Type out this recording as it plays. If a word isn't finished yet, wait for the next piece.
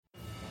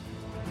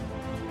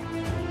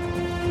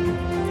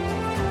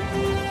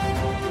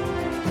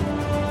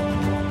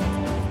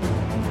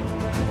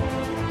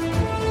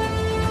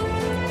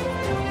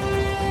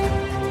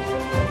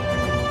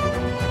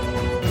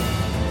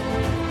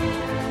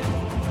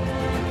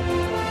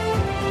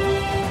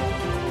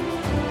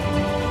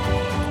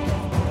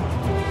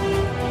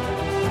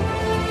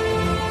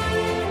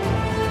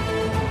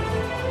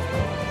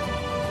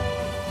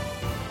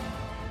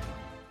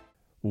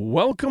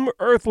Welcome,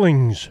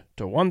 Earthlings,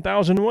 to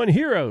 1001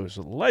 Heroes,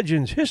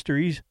 Legends,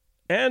 Histories,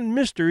 and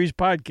Mysteries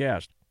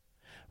podcast.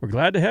 We're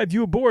glad to have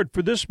you aboard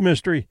for this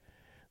mystery,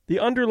 the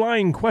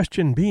underlying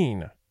question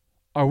being,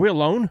 are we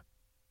alone?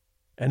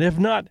 And if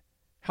not,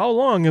 how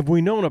long have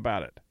we known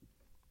about it?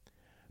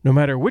 No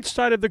matter which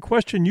side of the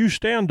question you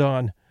stand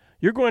on,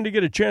 you're going to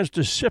get a chance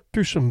to sift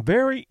through some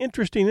very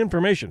interesting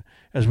information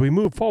as we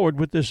move forward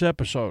with this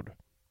episode.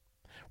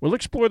 We'll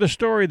explore the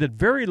story that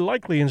very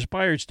likely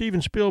inspired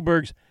Steven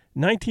Spielberg's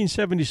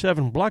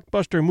 1977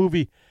 blockbuster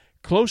movie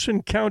Close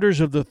Encounters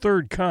of the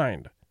Third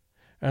Kind,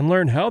 and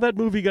learn how that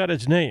movie got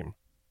its name.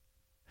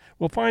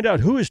 We'll find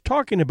out who is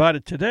talking about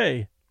it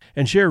today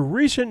and share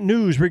recent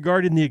news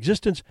regarding the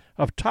existence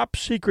of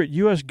top-secret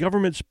U.S.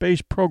 government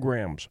space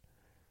programs.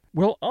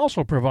 We'll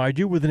also provide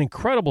you with an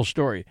incredible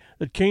story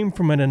that came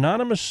from an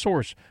anonymous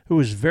source who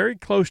is very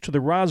close to the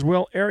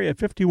Roswell Area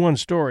 51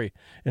 story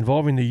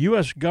involving the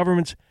U.S.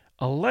 government's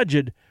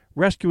alleged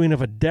rescuing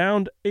of a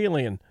downed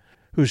alien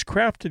whose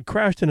craft had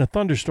crashed in a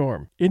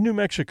thunderstorm in New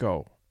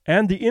Mexico,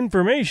 and the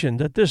information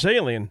that this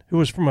alien, who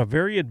was from a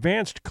very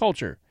advanced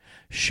culture,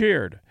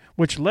 shared,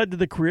 which led to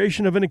the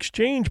creation of an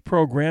exchange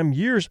program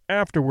years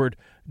afterward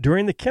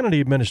during the Kennedy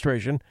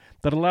administration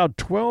that allowed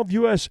 12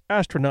 U.S.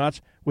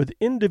 astronauts with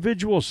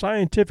individual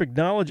scientific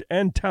knowledge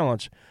and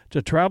talents to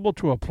travel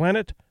to a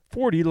planet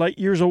 40 light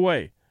years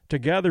away to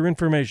gather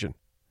information,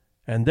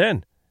 and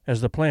then, as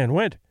the plan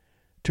went,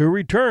 to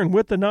return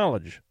with the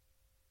knowledge.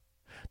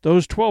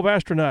 Those 12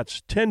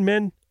 astronauts, 10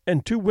 men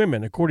and 2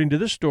 women, according to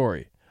this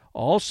story,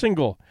 all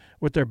single,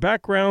 with their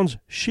backgrounds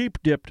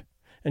sheep-dipped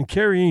and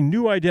carrying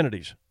new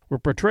identities, were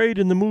portrayed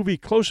in the movie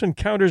Close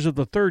Encounters of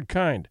the Third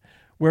Kind,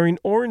 wearing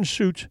orange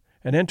suits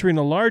and entering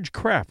a large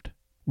craft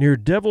near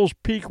Devil's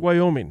Peak,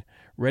 Wyoming,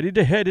 ready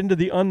to head into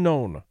the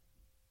unknown.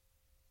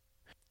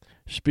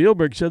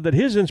 Spielberg said that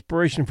his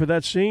inspiration for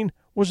that scene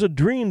was a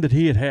dream that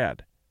he had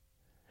had.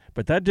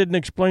 But that didn't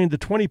explain the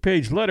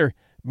 20-page letter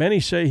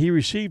many say he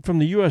received from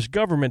the U.S.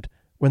 government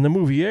when the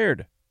movie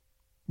aired.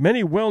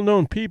 Many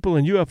well-known people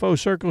in UFO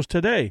circles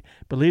today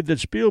believe that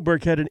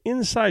Spielberg had an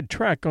inside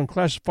track on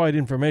classified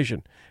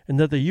information and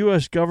that the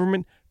U.S.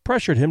 government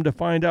pressured him to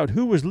find out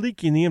who was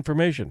leaking the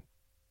information.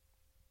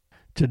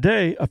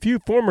 Today, a few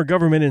former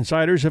government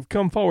insiders have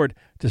come forward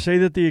to say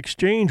that the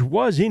exchange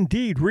was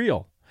indeed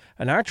real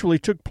and actually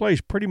took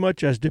place pretty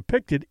much as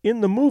depicted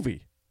in the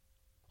movie,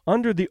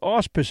 under the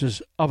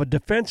auspices of a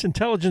defense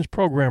intelligence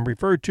program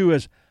referred to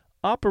as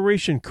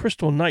Operation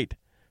Crystal Knight,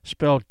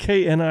 spelled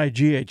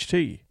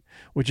K-N-I-G-H-T,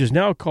 which is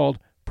now called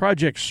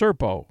Project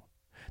Serpo.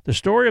 The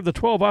story of the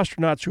 12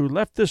 astronauts who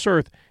left this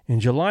Earth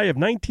in July of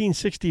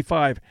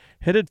 1965,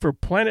 headed for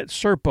planet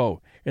Serpo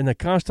in the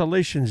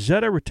constellation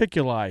Zeta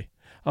Reticuli,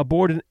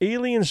 aboard an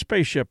alien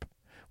spaceship,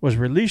 was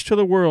released to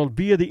the world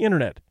via the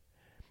Internet,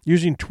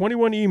 using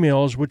 21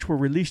 emails which were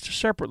released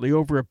separately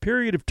over a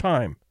period of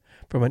time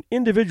from an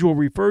individual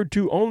referred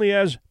to only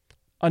as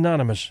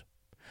Anonymous,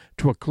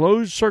 to a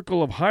closed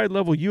circle of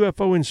high-level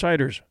UFO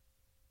insiders.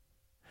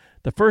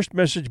 The first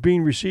message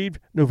being received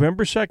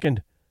November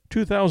 2nd,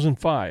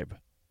 2005.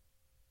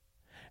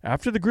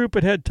 After the group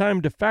had had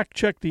time to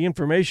fact-check the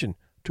information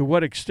to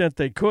what extent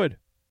they could,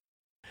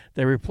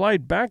 they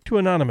replied back to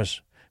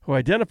Anonymous, who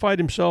identified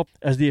himself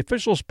as the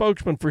official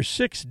spokesman for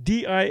 6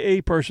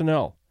 DIA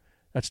personnel,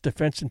 that's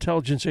Defense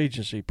Intelligence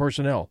Agency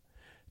personnel,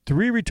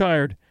 3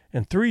 retired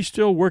and 3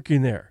 still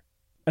working there.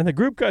 And the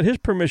group got his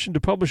permission to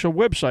publish a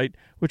website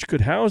which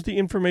could house the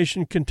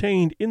information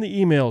contained in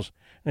the emails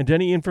and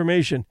any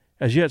information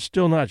as yet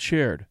still not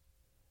shared.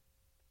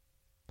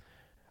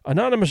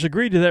 Anonymous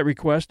agreed to that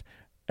request,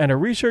 and a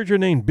researcher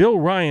named Bill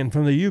Ryan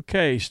from the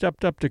UK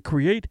stepped up to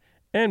create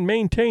and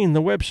maintain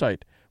the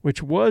website,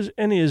 which was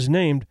and is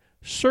named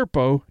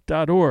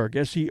Serpo.org,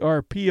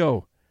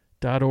 SERPO.org.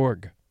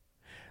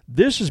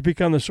 This has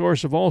become the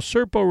source of all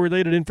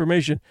Serpo-related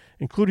information,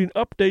 including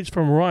updates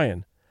from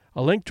Ryan,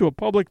 a link to a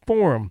public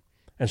forum,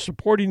 and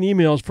supporting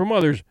emails from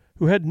others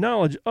who had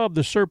knowledge of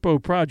the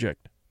Serpo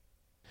project.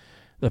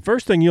 The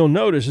first thing you'll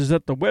notice is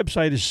that the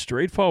website is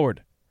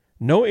straightforward.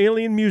 No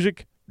alien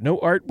music, no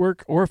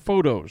artwork or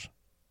photos.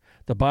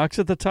 The box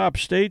at the top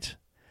states,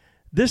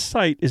 "This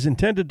site is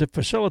intended to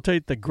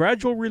facilitate the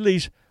gradual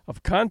release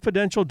of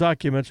confidential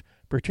documents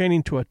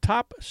pertaining to a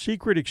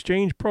top-secret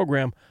exchange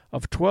program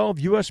of 12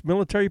 U.S.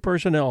 military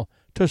personnel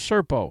to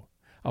Serpo,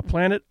 a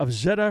planet of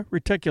Zeta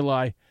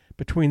Reticuli,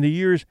 between the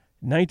years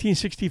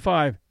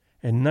 1965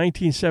 and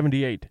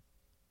 1978.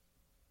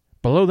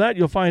 Below that,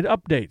 you'll find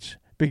updates,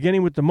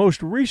 beginning with the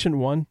most recent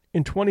one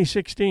in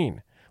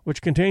 2016,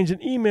 which contains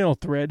an email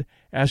thread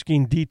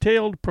asking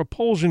detailed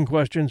propulsion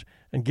questions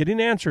and getting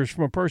answers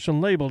from a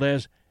person labeled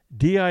as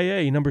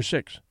DIA number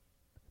 6.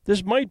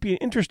 This might be an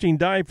interesting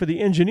dive for the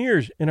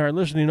engineers in our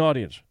listening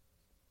audience.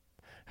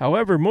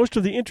 However, most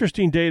of the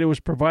interesting data was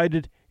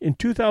provided in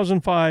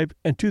 2005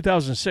 and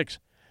 2006,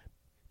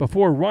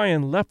 before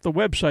Ryan left the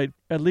website,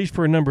 at least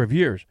for a number of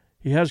years.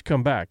 He has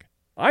come back.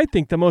 I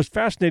think the most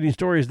fascinating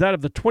story is that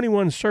of the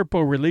 21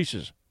 Serpo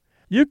releases.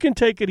 You can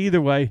take it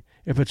either way.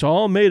 If it's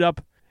all made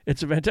up,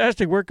 it's a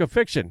fantastic work of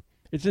fiction.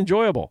 It's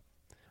enjoyable.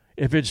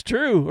 If it's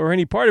true, or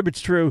any part of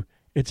it's true,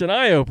 it's an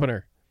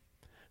eye-opener.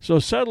 So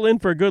settle in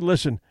for a good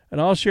listen,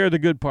 and I'll share the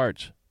good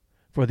parts.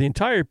 For the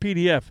entire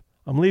PDF,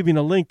 I'm leaving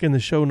a link in the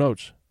show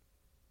notes.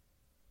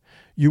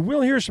 You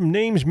will hear some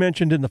names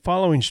mentioned in the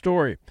following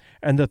story,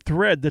 and the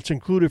thread that's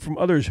included from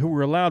others who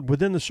were allowed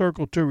within the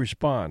circle to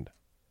respond.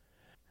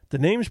 The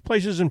names,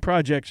 places, and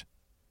projects: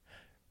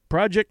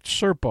 Project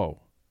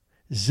Serpo,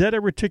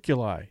 Zeta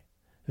Reticuli,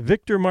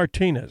 Victor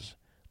Martinez,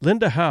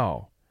 Linda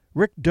Howe,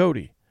 Rick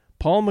Doty,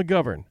 Paul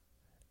McGovern,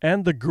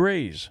 and the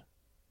Greys.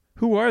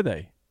 Who are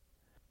they?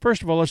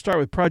 First of all, let's start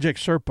with Project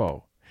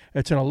Serpo.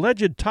 It's an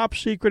alleged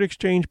top-secret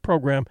exchange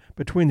program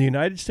between the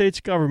United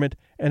States government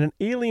and an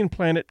alien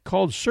planet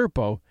called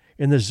Serpo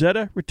in the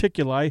Zeta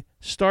Reticuli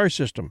star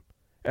system,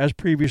 as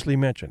previously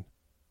mentioned.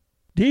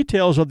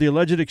 Details of the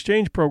alleged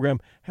exchange program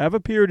have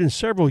appeared in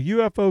several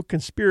UFO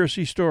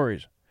conspiracy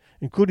stories,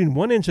 including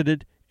one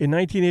incident in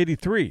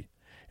 1983,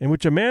 in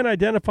which a man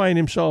identifying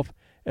himself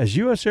as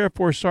U.S. Air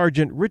Force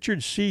Sergeant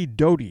Richard C.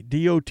 Doty,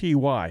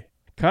 D-O-T-Y,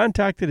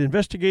 contacted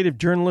investigative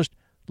journalist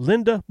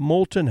Linda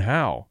Moulton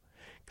Howe,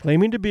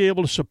 claiming to be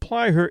able to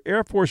supply her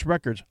Air Force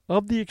records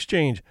of the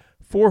exchange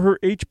for her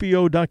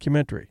HBO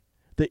documentary,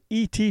 The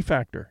E.T.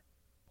 Factor,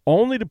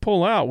 only to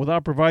pull out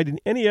without providing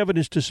any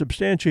evidence to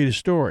substantiate his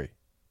story.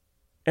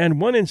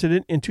 And one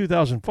incident in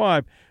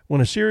 2005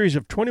 when a series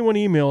of 21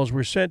 emails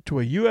were sent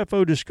to a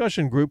UFO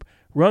discussion group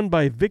run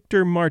by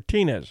Victor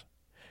Martinez,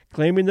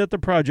 claiming that the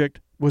project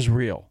was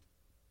real.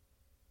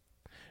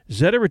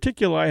 Zeta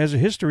Reticuli has a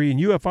history in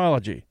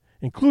ufology,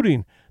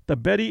 including the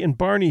Betty and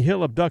Barney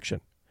Hill abduction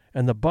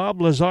and the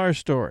Bob Lazar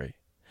story,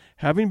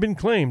 having been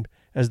claimed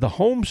as the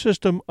home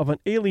system of an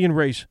alien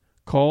race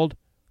called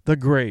the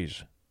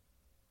Greys.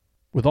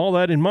 With all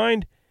that in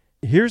mind,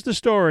 here's the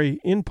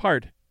story in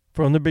part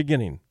from the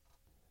beginning.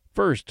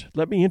 First,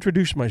 let me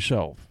introduce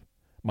myself.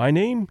 My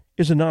name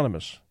is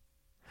anonymous.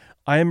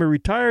 I am a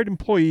retired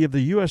employee of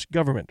the U.S.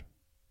 government.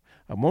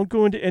 I won't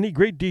go into any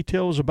great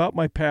details about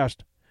my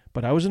past,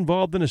 but I was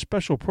involved in a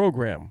special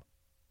program.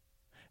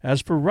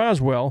 As for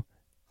Roswell,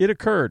 it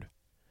occurred,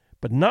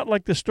 but not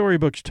like the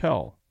storybooks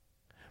tell.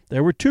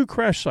 There were 2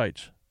 crash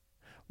sites,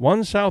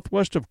 one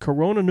southwest of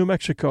Corona, New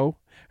Mexico,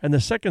 and the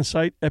second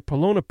site at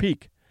Pelona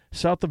Peak,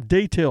 south of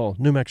Daytile,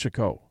 New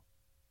Mexico.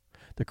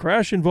 The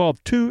crash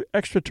involved 2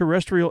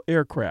 extraterrestrial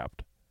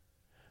aircraft.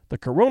 The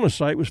Corona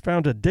site was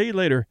found a day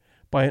later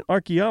by an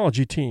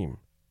archaeology team.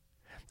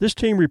 This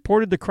team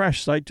reported the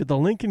crash site to the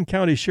Lincoln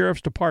County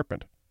Sheriff's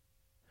Department.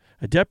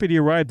 A deputy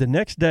arrived the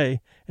next day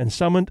and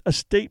summoned a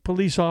state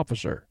police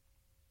officer.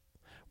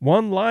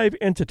 One live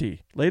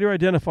entity, later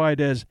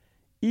identified as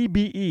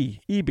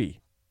EBE,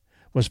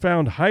 was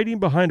found hiding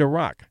behind a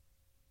rock.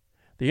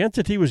 The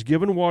entity was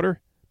given water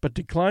but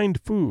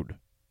declined food.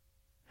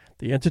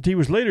 The entity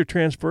was later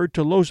transferred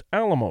to Los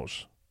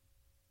Alamos.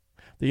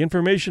 The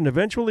information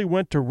eventually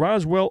went to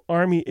Roswell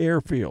Army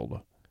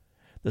Airfield.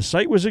 The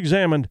site was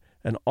examined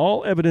and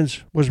all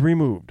evidence was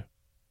removed.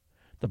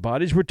 The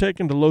bodies were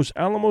taken to Los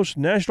Alamos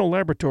National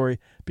Laboratory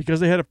because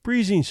they had a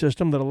freezing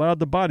system that allowed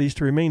the bodies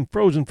to remain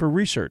frozen for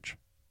research.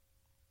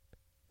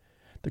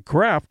 The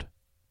craft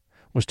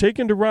was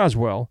taken to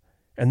Roswell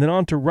and then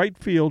on to Wright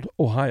Field,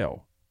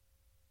 Ohio.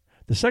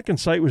 The second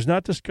site was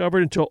not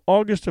discovered until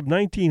August of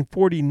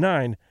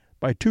 1949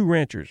 by 2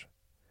 ranchers.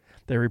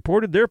 They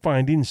reported their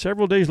findings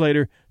several days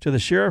later to the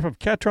sheriff of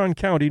Catron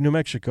County, New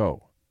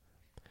Mexico.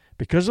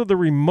 Because of the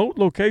remote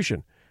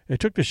location, it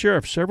took the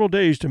sheriff several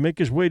days to make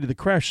his way to the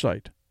crash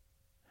site.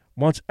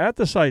 Once at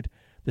the site,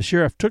 the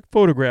sheriff took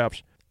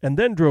photographs and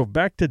then drove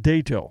back to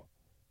Daytile.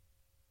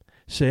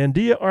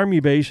 Sandia Army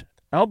Base,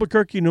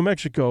 Albuquerque, New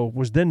Mexico,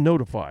 was then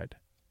notified.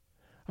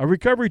 A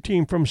recovery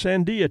team from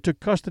Sandia took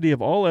custody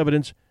of all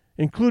evidence,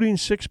 including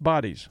 6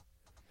 bodies.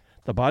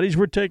 The bodies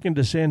were taken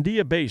to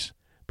Sandia Base,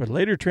 but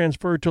later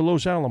transferred to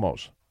Los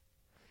Alamos.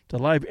 The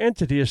live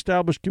entity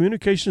established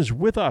communications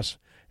with us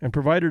and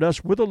provided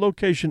us with a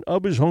location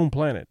of his home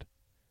planet.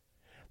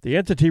 The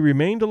entity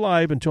remained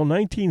alive until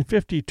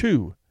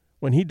 1952,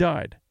 when he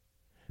died.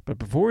 But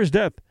before his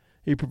death,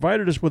 he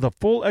provided us with a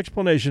full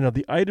explanation of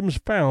the items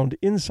found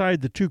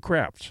inside the 2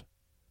 crafts.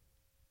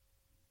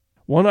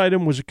 One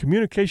item was a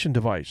communication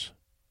device.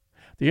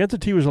 The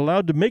entity was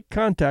allowed to make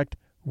contact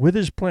with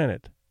his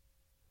planet.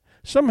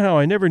 Somehow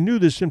I never knew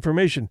this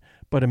information,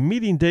 but a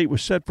meeting date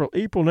was set for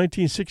April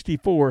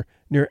 1964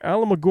 near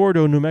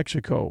Alamogordo, New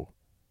Mexico.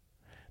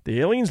 The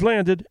aliens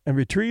landed and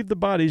retrieved the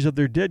bodies of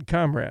their dead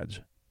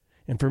comrades.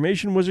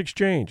 Information was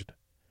exchanged.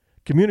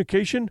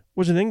 Communication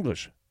was in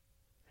English.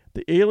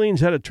 The aliens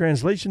had a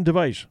translation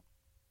device.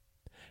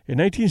 In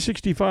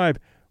 1965,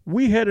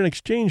 we had an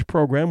exchange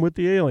program with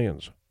the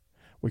aliens.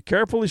 We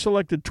carefully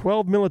selected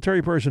 12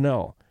 military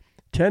personnel,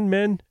 10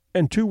 men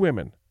and 2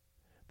 women.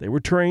 They were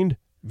trained,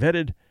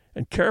 vetted,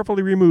 and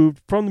carefully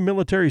removed from the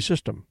military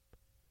system.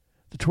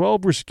 The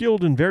 12 were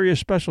skilled in various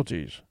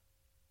specialties.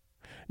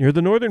 Near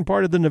the northern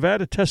part of the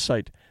Nevada test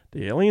site,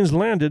 the aliens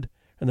landed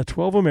and the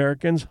 12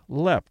 Americans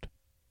left.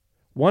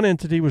 One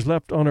entity was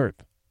left on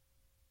Earth.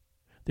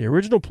 The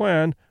original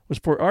plan was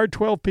for our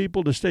 12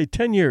 people to stay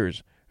 10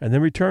 years and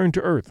then return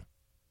to Earth.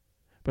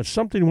 but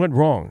something went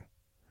wrong.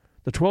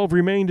 The 12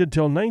 remained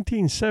until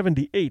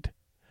 1978,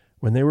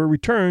 when they were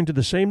returned to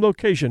the same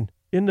location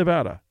in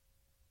Nevada.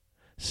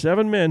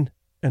 7 men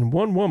and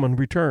 1 woman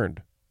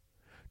returned.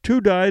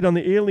 2 died on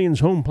the aliens'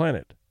 home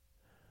planet.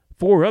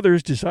 4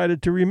 others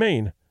decided to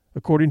remain,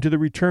 according to the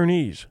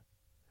returnees.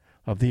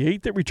 Of the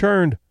 8 that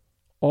returned,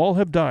 all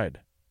have died.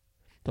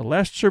 The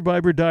last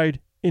survivor died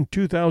in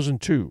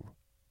 2002.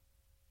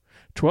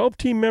 12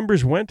 team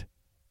members went,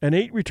 and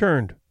 8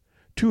 returned,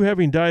 2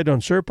 having died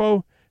on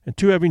Serpo and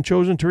 2 having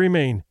chosen to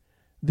remain.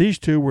 These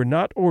 2 were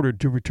not ordered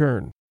to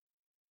return.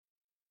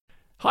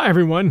 Hi,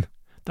 everyone.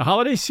 The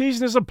holiday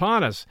season is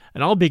upon us,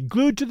 and I'll be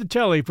glued to the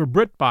telly for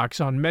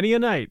BritBox on many a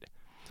night.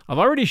 I've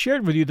already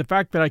shared with you the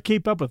fact that I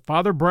keep up with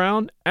Father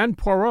Brown and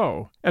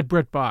Poirot at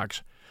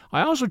BritBox.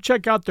 I also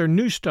check out their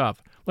new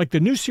stuff, like the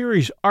new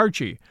series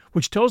Archie,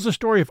 which tells the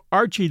story of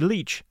Archie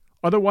Leach,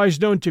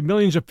 otherwise known to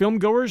millions of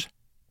filmgoers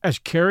as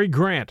Cary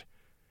Grant.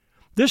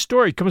 This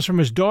story comes from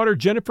his daughter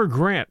Jennifer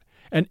Grant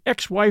and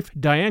ex-wife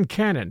Diane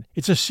Cannon.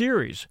 It's a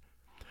series.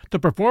 The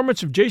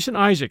performance of Jason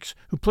Isaacs,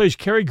 who plays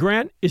Cary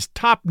Grant, is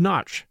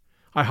top-notch.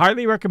 I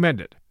highly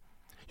recommend it.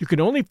 You can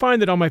only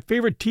find it on my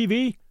favorite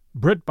TV,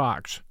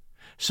 BritBox.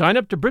 Sign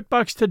up to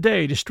BritBox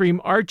today to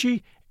stream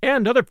Archie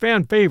and other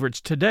fan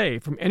favorites today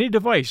from any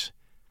device.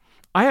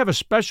 I have a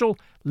special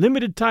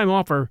limited-time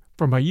offer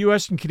for my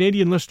U.S. and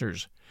Canadian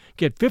listeners.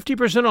 Get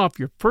 50% off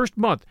your first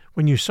month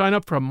when you sign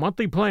up for a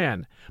monthly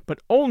plan, but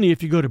only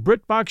if you go to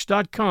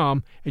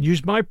BritBox.com and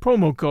use my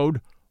promo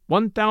code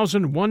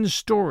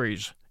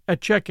 1001stories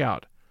at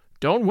checkout.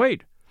 Don't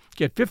wait.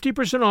 Get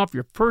 50% off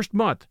your first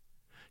month.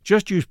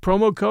 Just use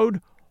promo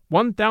code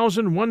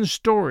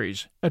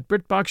 1001stories at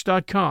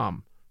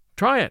BritBox.com.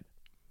 Try it.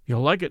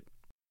 You'll like it.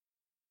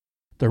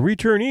 The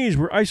returnees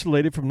were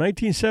isolated from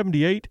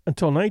 1978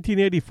 until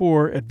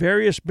 1984 at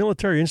various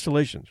military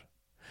installations.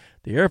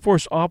 The Air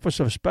Force Office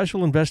of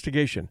Special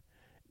Investigation,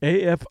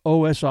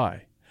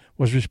 AFOSI,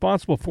 was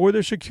responsible for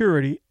their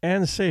security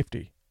and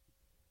safety.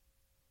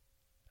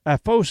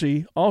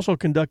 AFOSI also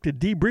conducted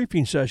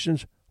debriefing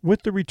sessions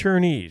with the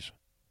returnees.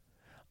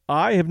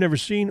 I have never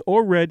seen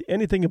or read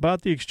anything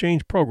about the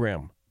exchange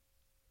program.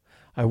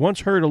 I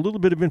once heard a little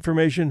bit of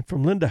information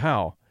from Linda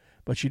Howe,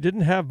 but she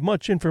didn't have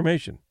much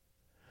information.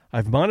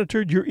 I've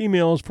monitored your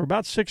emails for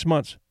about 6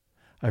 months.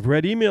 I've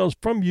read emails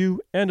from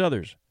you and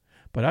others,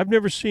 but I've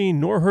never seen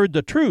nor heard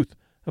the truth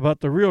about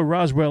the real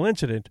Roswell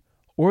incident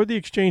or the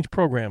exchange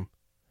program.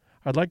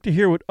 I'd like to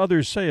hear what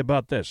others say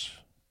about this.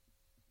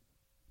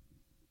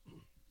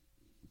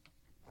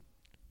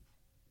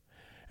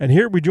 And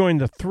here we join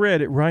the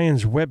thread at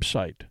Ryan's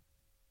website.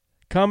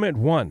 Comment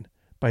 1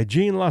 by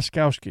Gene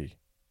Laskowski.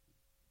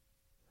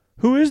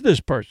 Who is this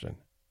person?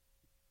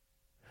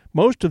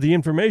 Most of the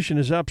information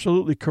is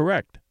absolutely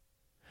correct.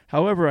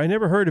 However, I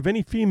never heard of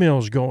any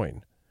females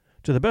going.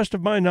 To the best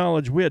of my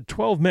knowledge, we had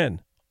 12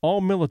 men, all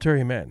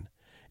military men,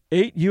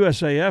 8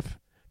 USAF,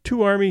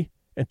 2 Army,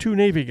 and 2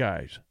 Navy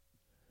guys.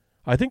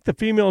 I think the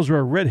females were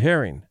a red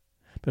herring,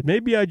 but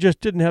maybe I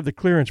just didn't have the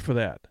clearance for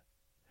that.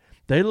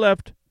 They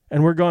left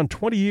and were gone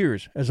 20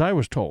 years, as I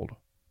was told.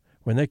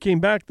 When they came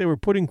back, they were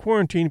put in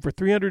quarantine for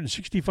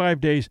 365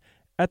 days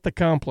at the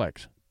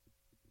complex.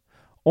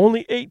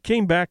 Only 8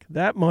 came back,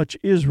 that much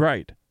is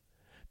right.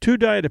 2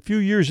 died a few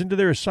years into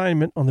their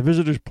assignment on the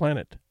visitor's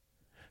planet.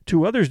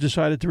 2 others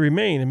decided to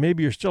remain and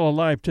maybe are still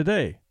alive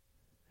today.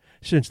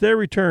 Since their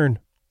return,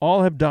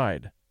 all have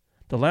died,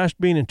 the last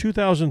being in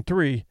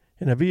 2003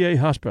 in a VA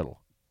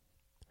hospital.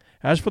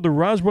 As for the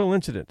Roswell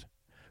incident,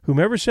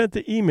 whomever sent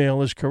the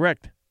email is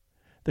correct.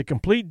 The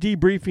complete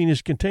debriefing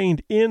is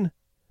contained in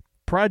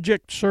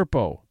Project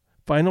Serpo,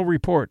 Final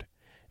Report,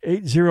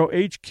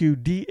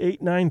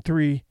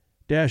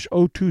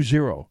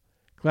 80HQD893-020,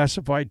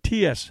 classified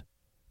TS,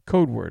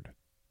 code word.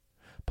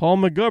 Paul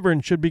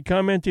McGovern should be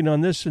commenting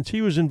on this since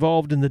he was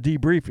involved in the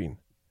debriefing.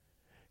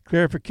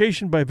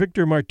 Clarification by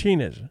Victor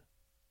Martinez.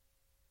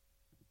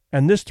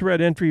 And this thread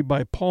entry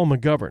by Paul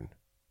McGovern.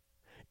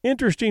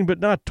 Interesting but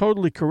not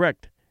totally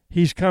correct.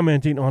 He's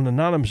commenting on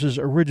Anonymous's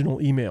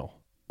original email,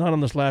 not on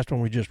this last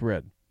one we just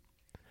read.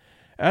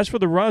 As for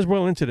the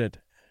Roswell incident,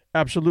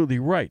 absolutely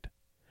right.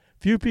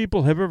 Few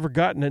people have ever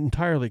gotten it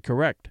entirely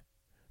correct.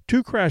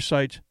 2 crash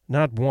sites,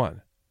 not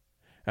 1.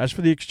 As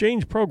for the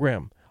exchange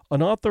program,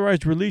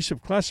 unauthorized release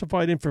of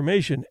classified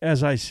information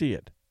as I see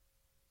it.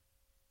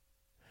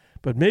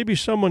 But maybe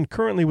someone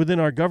currently within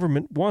our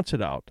government wants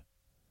it out.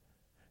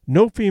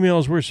 No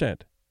females were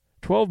sent.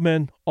 12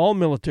 men, all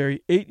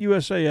military, 8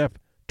 USAF,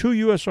 2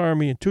 U.S.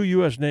 Army, and 2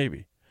 U.S.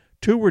 Navy.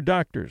 2 were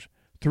doctors,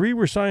 3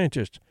 were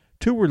scientists,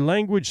 2 were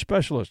language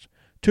specialists,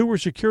 2 were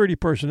security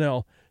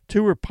personnel,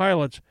 2 were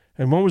pilots,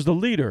 and 1 was the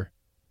leader,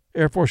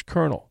 Air Force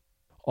Colonel.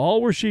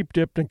 All were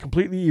sheep-dipped and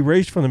completely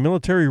erased from the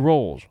military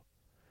rolls.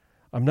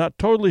 I'm not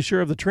totally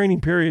sure of the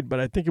training period, but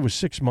I think it was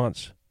 6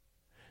 months.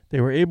 They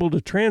were able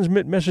to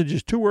transmit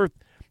messages to Earth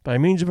by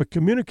means of a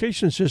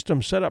communication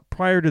system set up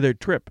prior to their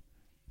trip.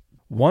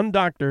 1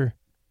 doctor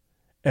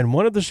and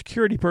 1 of the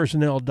security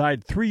personnel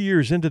died 3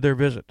 years into their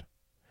visit.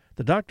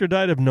 The doctor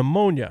died of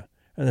pneumonia,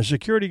 and the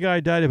security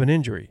guy died of an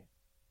injury.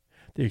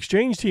 The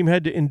exchange team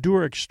had to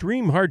endure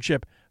extreme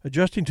hardship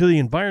adjusting to the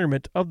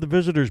environment of the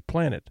visitors'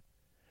 planet.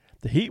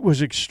 The heat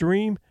was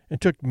extreme and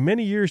took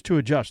many years to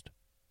adjust.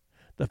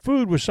 The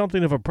food was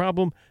something of a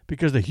problem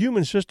because the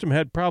human system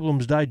had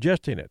problems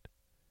digesting it.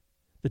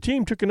 The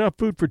team took enough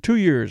food for 2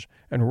 years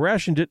and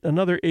rationed it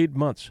another 8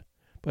 months,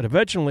 but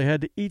eventually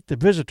had to eat the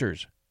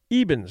visitors,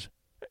 Ebens,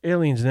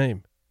 alien's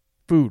name,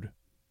 food.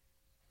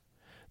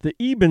 The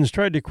Ebens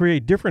tried to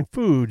create different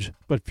foods,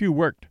 but few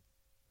worked.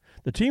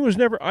 The team was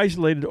never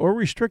isolated or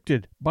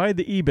restricted by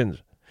the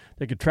Ebens.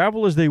 They could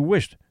travel as they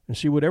wished and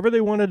see whatever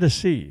they wanted to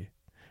see.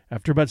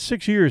 After about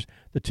 6 years,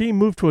 the team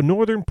moved to a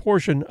northern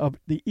portion of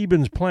the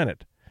Ebens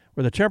planet,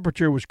 where the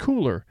temperature was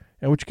cooler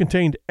and which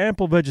contained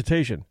ample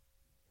vegetation.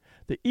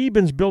 The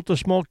Ebens built a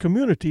small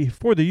community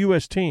for the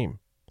U.S. team.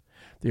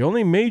 The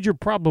only major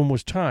problem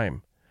was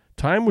time.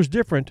 Time was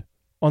different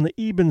on the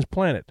Ebens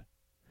planet.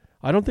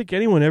 I don't think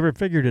anyone ever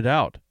figured it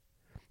out.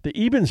 The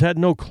Ebens had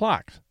no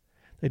clocks.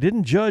 They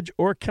didn't judge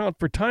or account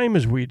for time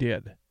as we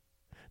did.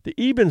 The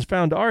Ebens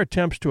found our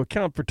attempts to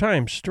account for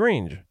time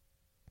strange.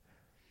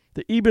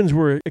 The Ebens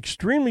were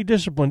extremely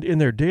disciplined in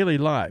their daily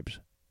lives.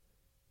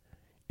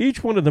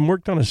 Each one of them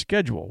worked on a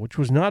schedule, which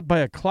was not by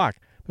a clock,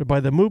 but by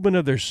the movement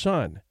of their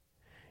sun.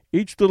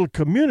 Each little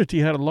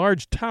community had a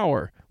large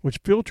tower which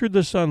filtered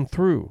the sun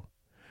through.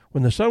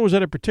 When the sun was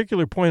at a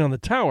particular point on the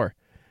tower,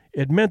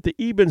 it meant the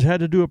Ebens had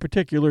to do a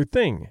particular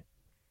thing.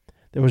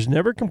 There was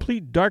never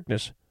complete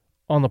darkness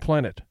on the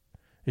planet.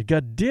 It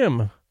got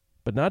dim,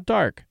 but not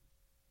dark.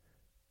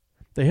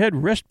 They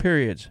had rest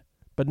periods,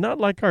 but not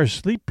like our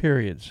sleep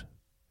periods.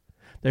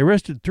 They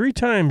rested 3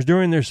 times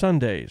during their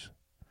Sundays.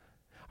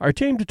 Our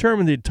team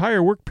determined the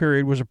entire work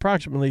period was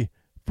approximately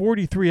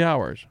 43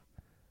 hours.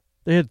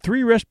 They had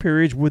 3 rest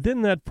periods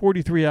within that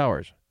 43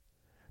 hours.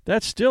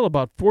 That's still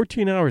about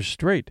 14 hours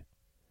straight.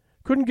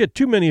 Couldn't get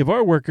too many of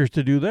our workers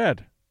to do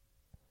that.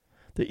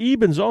 The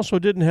Ebens also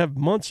didn't have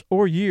months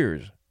or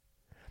years.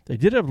 They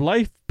did have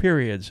life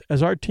periods,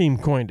 as our team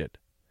coined it.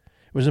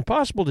 It was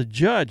impossible to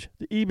judge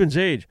the Ebens'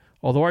 age,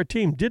 although our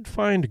team did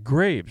find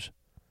graves.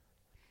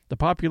 The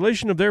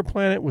population of their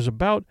planet was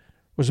about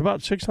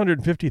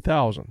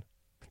 650,000.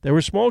 There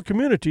were small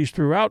communities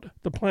throughout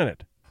the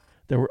planet.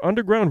 There were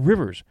underground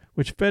rivers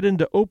which fed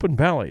into open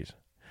valleys.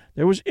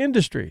 There was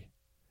industry,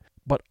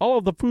 but all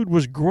of the food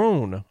was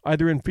grown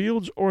either in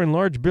fields or in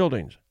large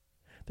buildings.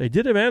 They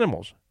did have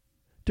animals,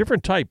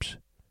 different types,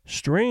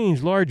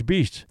 strange large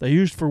beasts they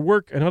used for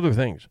work and other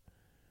things,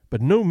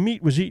 but no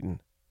meat was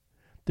eaten.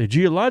 The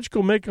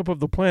geological makeup of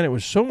the planet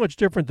was so much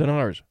different than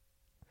ours.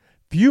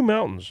 Few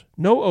mountains,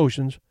 no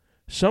oceans,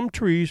 some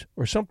trees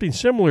or something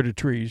similar to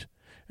trees,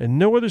 and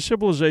no other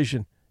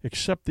civilization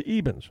except the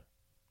Ebens.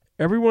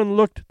 Everyone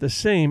looked the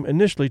same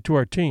initially to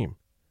our team,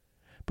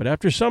 but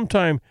after some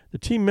time the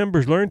team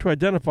members learned to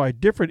identify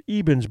different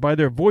Ebens by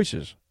their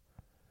voices.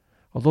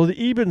 Although the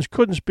Ebens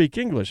couldn't speak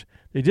English,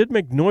 they did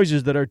make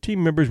noises that our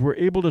team members were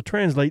able to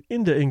translate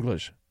into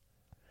English.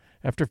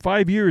 After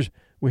 5 years,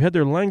 we had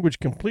their language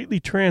completely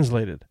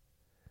translated.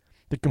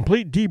 The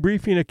complete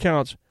debriefing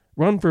accounts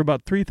run for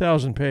about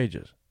 3,000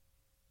 pages.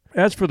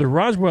 As for the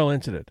Roswell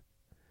incident,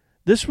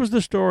 this was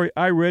the story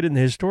I read in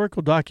the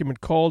historical document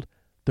called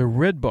the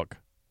Red Book,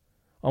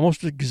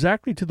 almost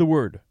exactly to the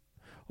word,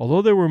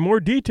 although there were more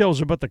details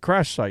about the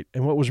crash site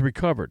and what was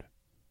recovered.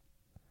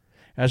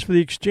 As for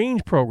the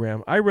exchange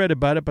program, I read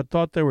about it but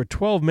thought there were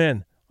 12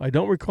 men. I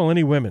don't recall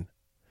any women,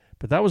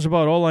 but that was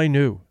about all I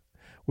knew.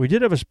 We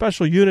did have a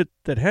special unit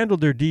that handled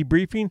their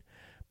debriefing,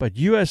 but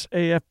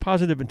USAF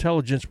Positive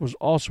Intelligence was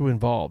also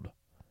involved.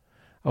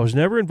 I was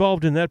never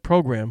involved in that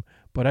program,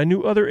 but I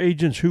knew other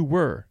agents who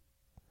were.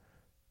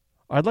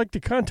 I'd like to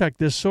contact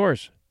this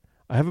source.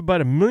 I have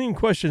about 1 million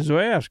questions to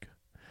ask.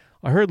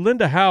 I heard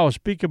Linda Howe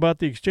speak about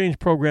the exchange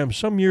program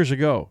some years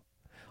ago.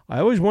 I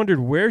always wondered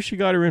where she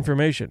got her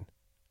information.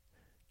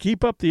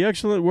 Keep up the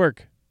excellent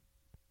work.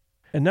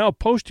 And now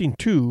posting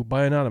 2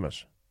 by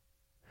Anonymous.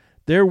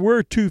 There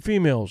were 2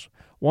 females,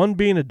 one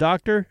being a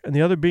doctor and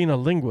the other being a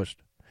linguist.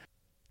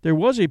 There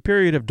was a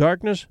period of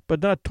darkness,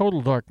 but not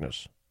total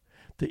darkness.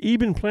 The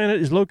Eben planet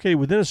is located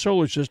within a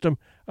solar system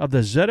of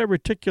the Zeta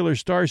Reticular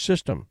star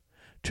system,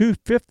 2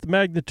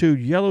 fifth-magnitude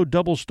yellow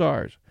double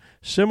stars,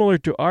 similar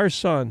to our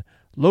Sun,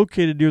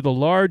 located near the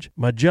large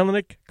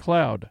Magellanic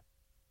Cloud.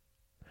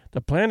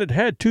 The planet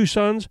had 2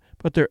 suns,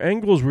 but their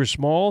angles were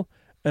small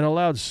and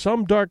allowed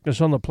some darkness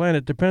on the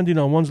planet depending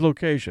on one's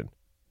location.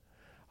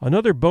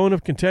 Another bone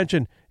of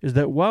contention is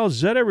that while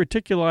Zeta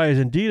Reticuli is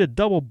indeed a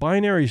double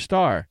binary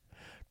star,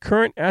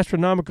 current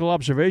astronomical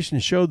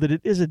observations show that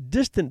it is a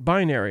distant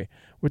binary,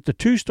 with the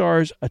 2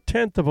 stars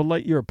 1/10 of a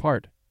light year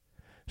apart,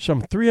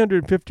 some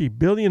 350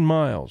 billion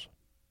miles.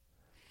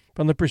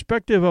 From the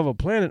perspective of a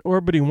planet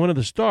orbiting one of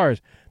the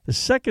stars, the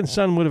second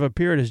sun would have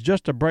appeared as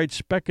just a bright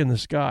speck in the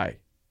sky.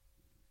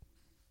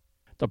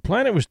 The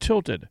planet was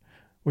tilted,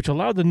 which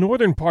allowed the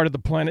northern part of the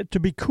planet to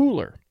be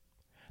cooler.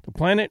 The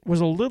planet was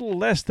a little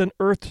less than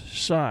Earth's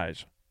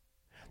size.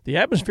 The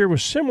atmosphere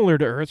was similar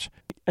to Earth's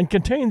and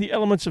contained the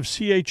elements of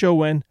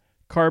CHON,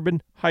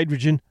 carbon,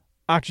 hydrogen,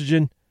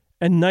 oxygen,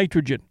 and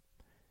nitrogen.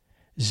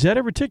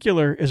 Zeta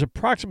Reticuli is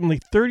approximately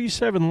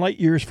 37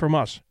 light-years from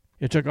us.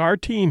 It took our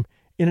team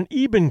in an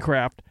Eben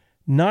craft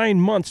 9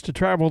 months to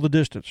travel the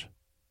distance.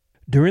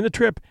 During the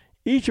trip,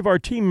 each of our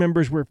team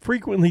members were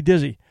frequently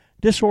dizzy,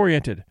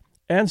 disoriented,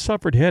 and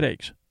suffered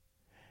headaches.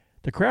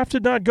 The craft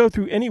did not go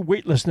through any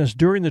weightlessness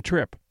during the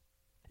trip.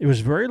 It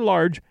was very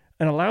large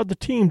and allowed the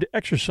team to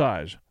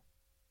exercise.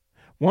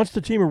 Once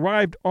the team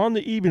arrived on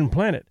the Eben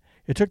planet,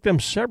 it took them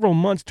several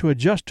months to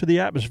adjust to the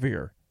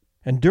atmosphere,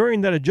 and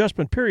during that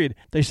adjustment period,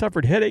 they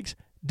suffered headaches,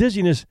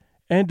 dizziness,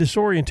 and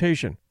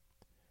disorientation.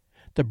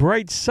 The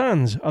bright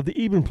suns of the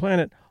Eben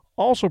planet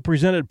also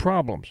presented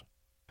problems.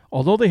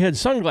 Although they had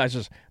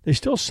sunglasses, they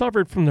still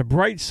suffered from the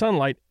bright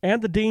sunlight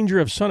and the danger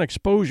of sun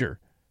exposure.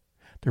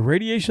 The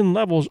radiation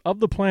levels of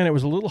the planet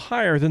was a little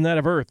higher than that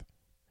of Earth.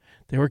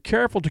 They were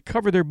careful to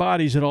cover their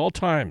bodies at all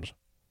times.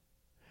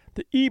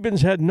 The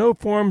Ebens had no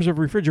forms of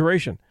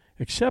refrigeration,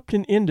 except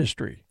in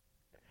industry.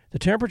 The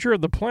temperature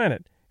of the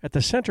planet, at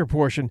the center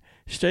portion,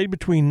 stayed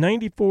between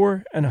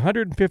 94 and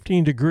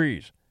 115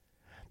 degrees.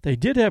 They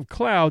did have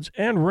clouds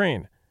and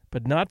rain,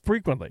 but not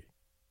frequently.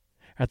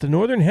 At the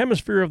northern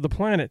hemisphere of the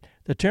planet,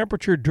 the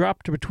temperature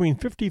dropped to between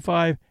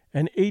 55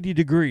 and 80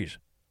 degrees.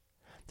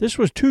 This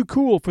was too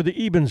cool for the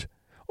Ebens,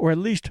 or at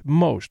least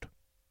most.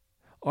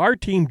 Our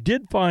team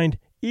did find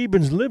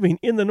Ebens living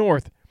in the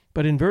north,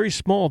 but in very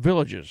small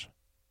villages.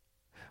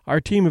 Our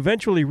team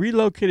eventually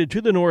relocated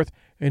to the north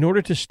in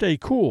order to stay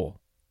cool.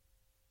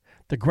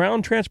 The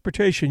ground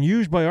transportation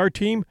used by our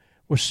team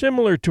was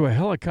similar to a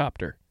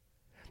helicopter.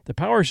 The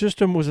power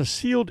system was a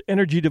sealed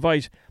energy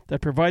device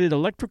that provided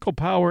electrical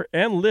power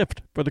and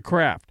lift for the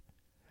craft.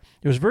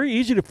 It was very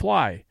easy to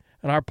fly,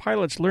 and our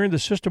pilots learned the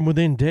system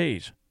within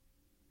days.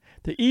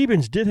 The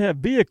Ebens did have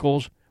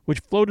vehicles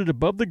which floated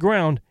above the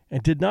ground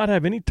and did not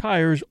have any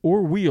tires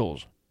or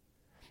wheels.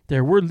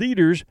 There were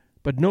leaders,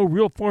 but no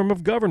real form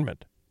of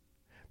government.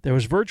 There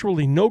was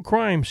virtually no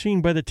crime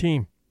seen by the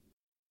team.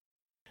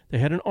 They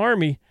had an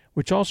army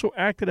which also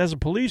acted as a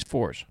police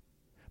force,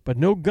 but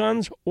no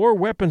guns or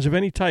weapons of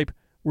any type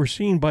were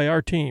seen by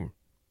our team.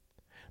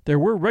 There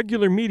were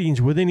regular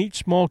meetings within each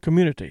small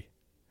community.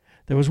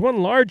 There was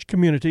one large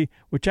community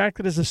which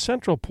acted as a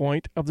central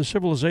point of the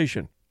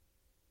civilization.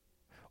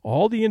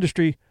 All the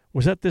industry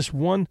was at this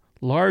one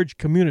large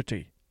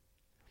community.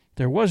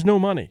 There was no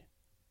money.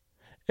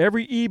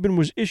 Every Eben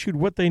was issued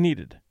what they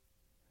needed.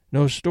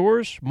 No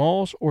stores,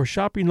 malls, or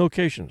shopping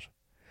locations.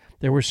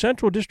 There were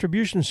central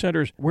distribution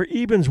centers where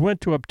Ebens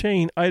went to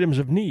obtain items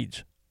of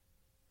needs.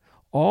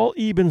 All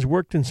Ebens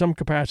worked in some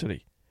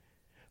capacity.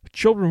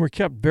 Children were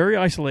kept very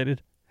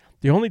isolated.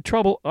 The only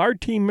trouble our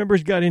team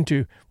members got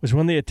into was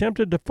when they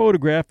attempted to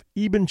photograph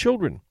Eben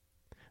children.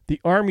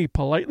 The Army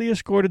politely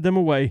escorted them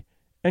away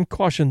and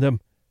cautioned them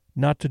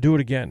not to do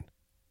it again.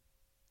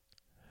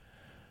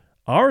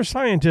 Our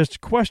scientists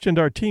questioned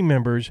our team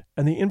members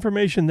and the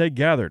information they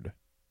gathered.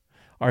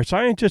 Our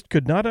scientists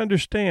could not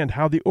understand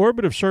how the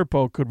orbit of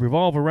Serpo could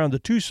revolve around the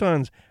two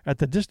suns at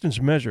the distance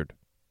measured.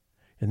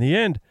 In the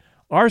end,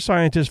 our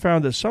scientists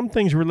found that some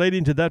things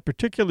relating to that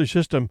particular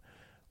system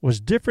was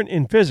different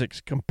in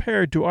physics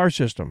compared to our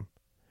system.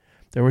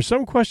 There were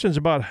some questions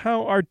about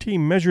how our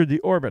team measured the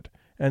orbit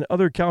and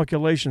other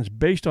calculations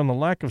based on the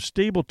lack of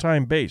stable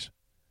time base.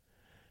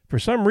 For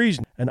some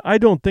reason, and I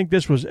don't think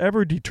this was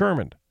ever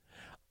determined,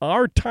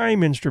 our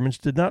time instruments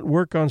did not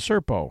work on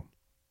Serpo.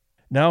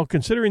 Now,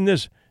 considering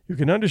this, you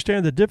can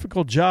understand the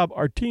difficult job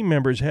our team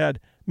members had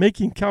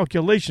making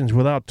calculations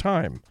without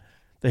time.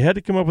 They had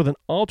to come up with an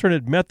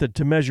alternate method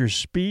to measure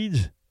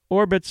speeds,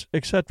 orbits,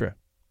 etc.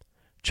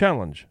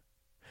 Challenge: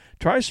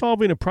 try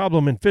solving a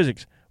problem in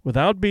physics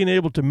without being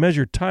able to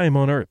measure time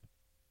on Earth.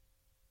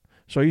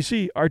 So you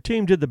see, our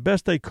team did the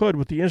best they could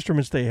with the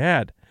instruments they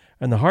had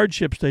and the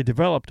hardships they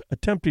developed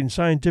attempting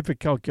scientific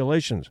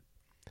calculations.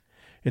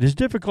 It is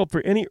difficult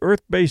for any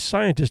Earth-based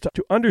scientist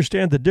to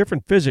understand the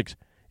different physics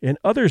in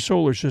other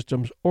solar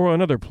systems or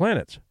on other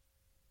planets.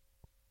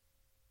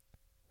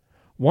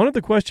 One of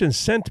the questions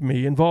sent to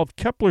me involved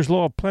Kepler's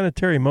law of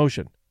planetary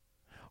motion.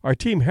 Our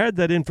team had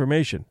that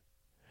information.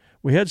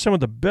 We had some of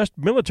the best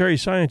military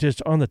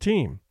scientists on the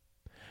team.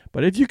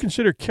 But if you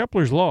consider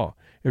Kepler's law,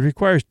 it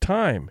requires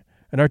time,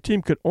 and our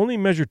team could only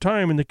measure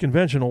time in the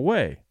conventional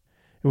way.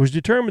 It was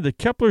determined that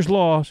Kepler's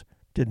laws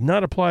did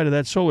not apply to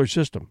that solar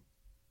system.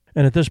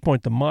 And at this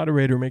point, the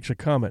moderator makes a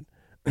comment.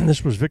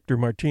 This was Victor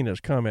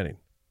Martinez commenting.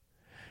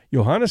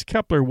 Johannes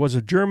Kepler was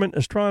a German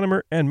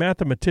astronomer and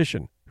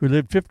mathematician who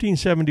lived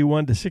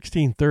 1571 to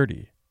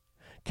 1630.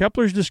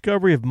 Kepler's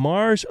discovery of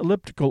Mars'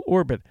 elliptical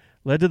orbit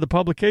led to the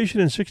publication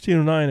in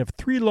 1609 of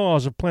 3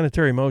 laws of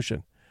planetary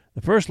motion.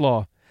 The first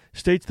law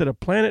states that a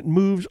planet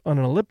moves on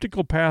an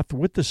elliptical path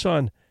with the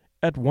sun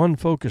at one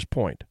focus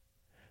point.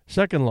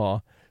 Second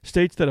law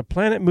states that a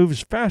planet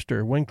moves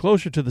faster when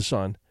closer to the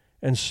sun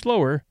and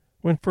slower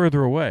when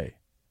further away.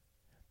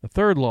 The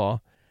third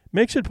law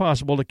makes it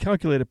possible to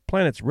calculate a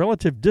planet's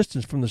relative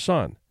distance from the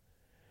sun.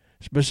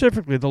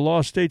 Specifically, the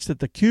law states that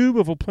the cube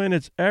of a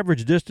planet's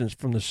average distance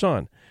from the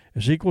sun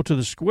is equal to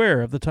the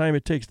square of the time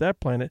it takes that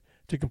planet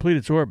to complete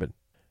its orbit.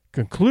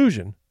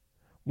 Conclusion: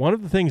 One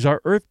of the things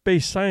our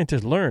Earth-based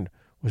scientists learned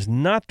was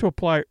not to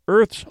apply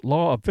Earth's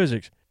law of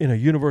physics in a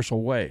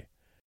universal way.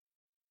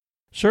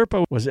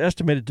 Serpo was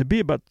estimated to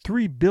be about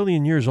 3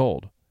 billion years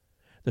old.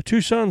 The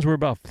two suns were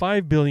about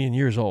 5 billion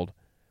years old,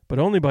 but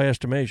only by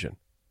estimation.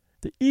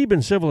 The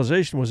Eben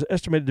civilization was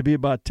estimated to be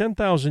about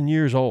 10,000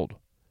 years old.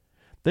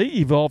 They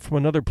evolved from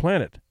another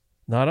planet,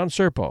 not on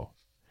Serpo.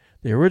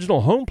 The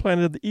original home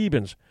planet of the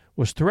Ebens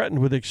was threatened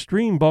with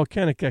extreme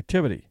volcanic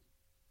activity.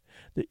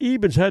 The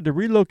Ebens had to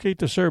relocate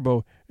to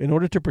Serpo in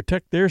order to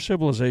protect their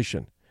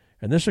civilization,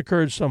 and this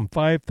occurred some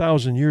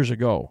 5,000 years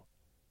ago.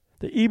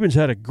 The Ebens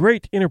had a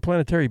great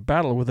interplanetary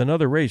battle with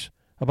another race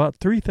about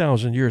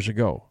 3,000 years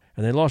ago,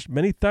 and they lost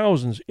many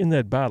thousands in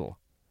that battle.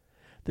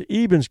 The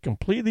Ebens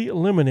completely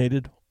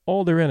eliminated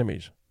all their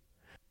enemies.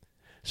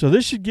 So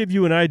this should give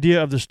you an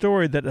idea of the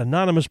story that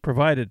Anonymous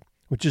provided,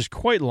 which is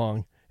quite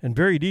long and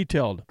very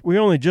detailed. We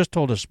only just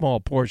told a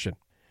small portion.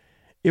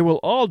 It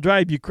will all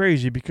drive you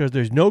crazy because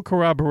there's no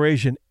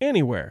corroboration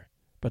anywhere,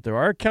 but there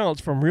are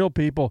accounts from real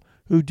people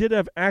who did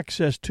have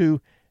access to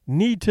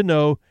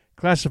need-to-know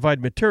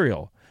classified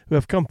material who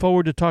have come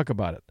forward to talk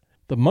about it.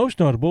 The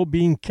most notable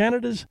being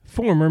Canada's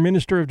former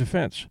Minister of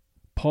Defense,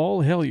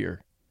 Paul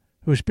Hellyer,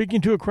 who was speaking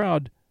to a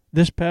crowd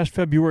this past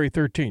February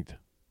 13th.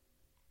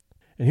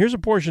 And here's a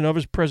portion of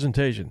his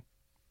presentation.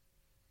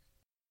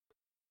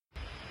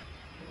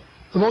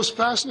 The most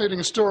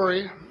fascinating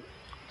story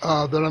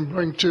that I'm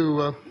going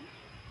to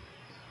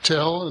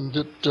tell, and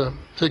it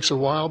takes a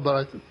while,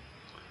 but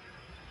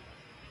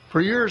for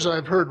years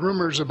I've heard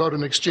rumors about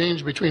an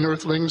exchange between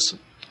Earthlings,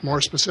 more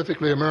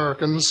specifically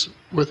Americans,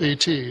 with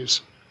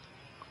ETs.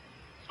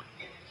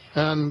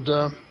 And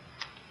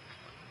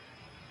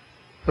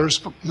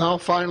there's now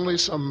finally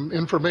some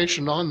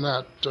information on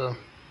that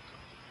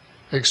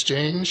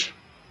exchange.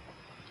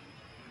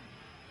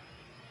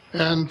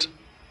 And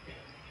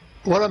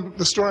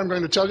the story I'm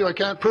going to tell you, I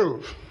can't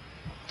prove.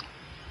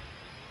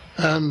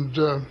 And,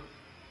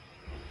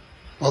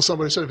 well,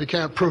 somebody said, if you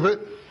can't prove it,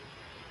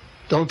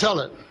 don't tell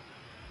it.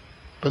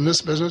 But in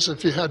this business,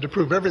 if you had to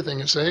prove everything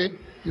you say,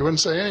 you wouldn't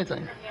say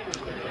anything.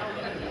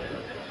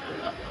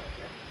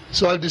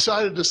 So I've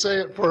decided to say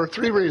it for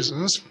 3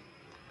 reasons.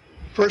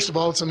 First of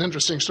all, it's an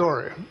interesting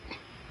story.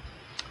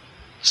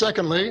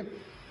 Secondly,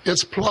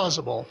 it's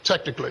plausible,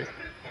 technically.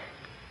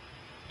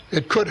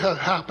 It could have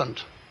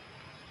happened.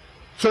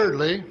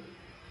 Thirdly,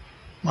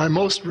 my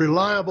most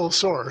reliable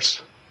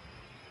source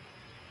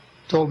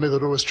told me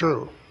that it was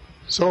true.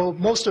 So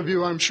most of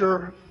you, I'm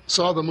sure,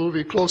 saw the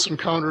movie Close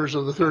Encounters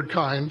of the Third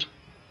Kind,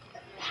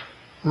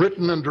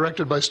 written and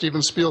directed by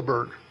Steven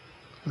Spielberg,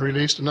 and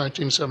released in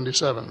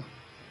 1977.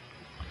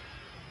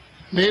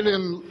 An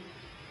alien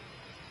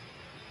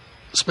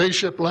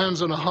spaceship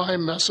lands in a high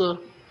mesa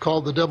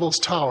called the Devil's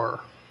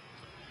Tower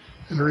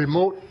in a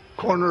remote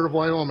corner of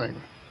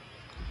Wyoming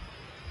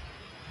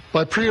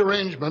by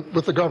prearrangement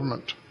with the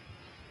government.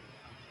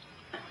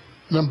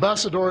 An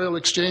ambassadorial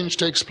exchange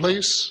takes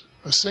place,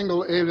 a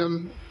single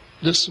alien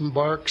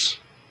disembarks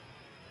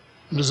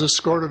and is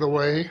escorted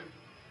away,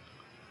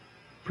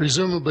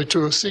 presumably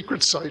to a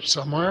secret site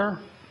somewhere.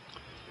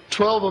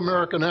 12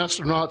 American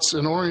astronauts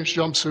in orange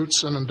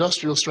jumpsuits and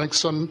industrial-strength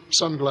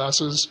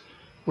sunglasses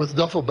with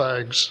duffel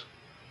bags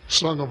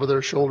slung over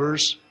their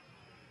shoulders,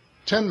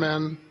 10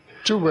 men,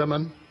 2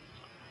 women,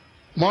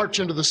 march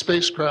into the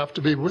spacecraft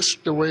to be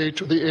whisked away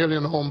to the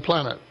alien home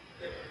planet.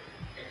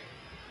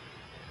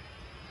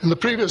 In the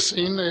previous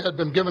scene, they had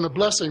been given a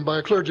blessing by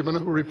a clergyman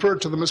who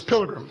referred to them as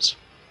pilgrims.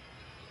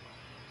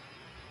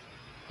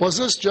 Was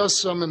this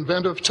just some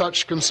inventive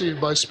touch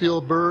conceived by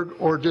Spielberg,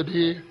 or did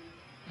he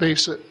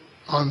base it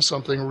on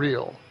something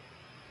real?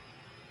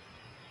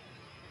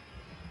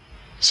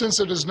 Since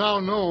it is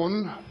now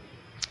known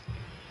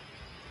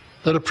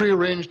that a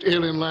prearranged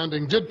alien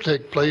landing did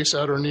take place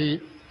at or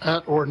near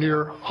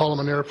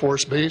Holloman Air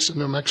Force Base in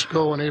New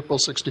Mexico in April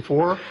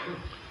 '64,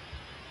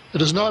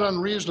 it is not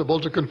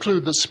unreasonable to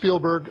conclude that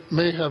Spielberg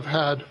may have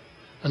had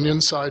an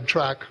inside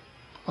track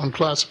on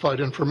classified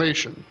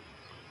information,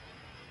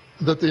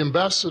 that the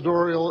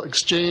ambassadorial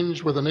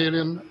exchange with an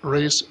alien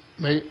race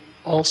may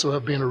also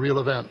have been a real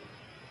event.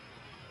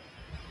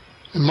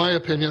 In my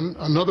opinion,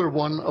 another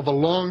one of a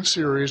long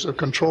series of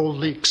controlled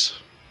leaks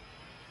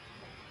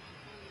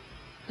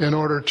in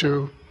order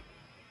to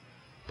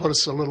put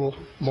us a little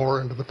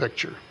more into the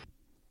picture.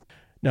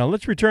 Now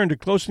let's return to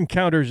Close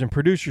Encounters and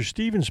producer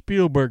Steven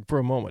Spielberg for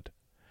a moment.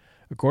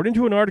 According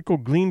to an article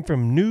gleaned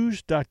from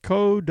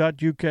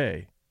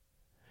news.co.uk,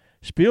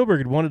 Spielberg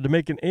had wanted to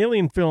make an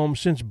alien film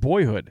since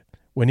boyhood,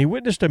 when he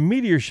witnessed a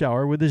meteor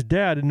shower with his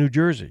dad in New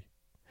Jersey.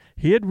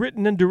 He had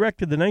written and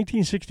directed the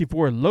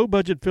 1964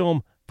 low-budget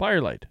film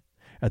Firelight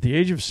at the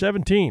age of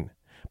 17,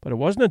 but it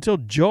wasn't until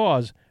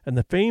Jaws and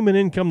the fame and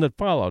income that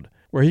followed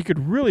where he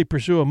could really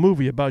pursue a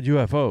movie about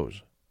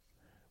UFOs.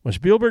 When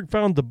Spielberg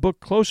found the book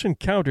Close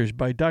Encounters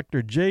by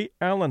Dr. J.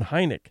 Allen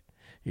Hynek,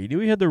 he knew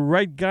he had the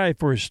right guy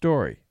for his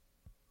story.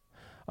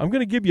 I'm going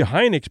to give you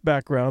Hynek's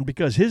background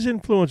because his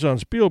influence on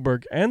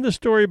Spielberg and the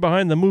story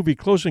behind the movie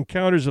Close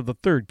Encounters of the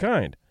Third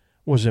Kind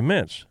was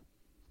immense.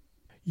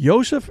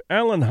 Joseph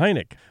Allen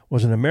Hynek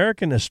was an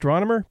American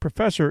astronomer,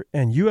 professor,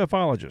 and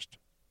ufologist.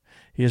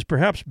 He is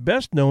perhaps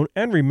best known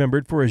and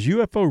remembered for his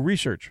UFO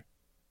research.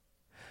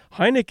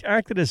 Hynek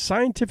acted as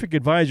scientific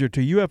advisor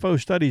to UFO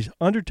studies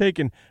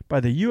undertaken by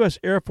the U.S.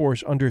 Air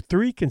Force under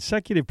 3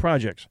 consecutive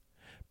projects: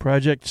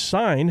 Project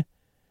Sign,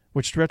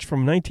 which stretched from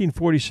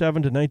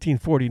 1947 to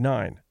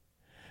 1949,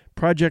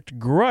 Project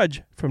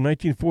Grudge from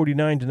 1949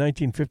 to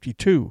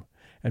 1952,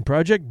 and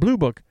Project Blue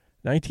Book,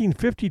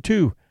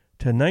 1952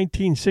 to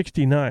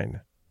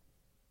 1969.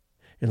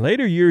 In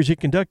later years, he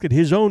conducted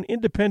his own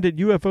independent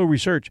UFO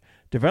research,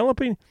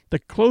 developing the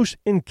Close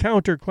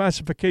Encounter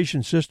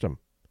Classification System.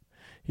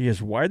 He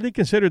is widely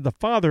considered the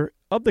father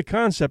of the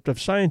concept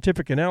of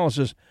scientific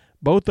analysis,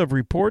 both of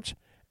reports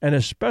and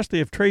especially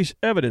of trace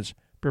evidence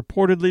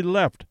purportedly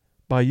left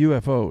by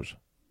UFOs.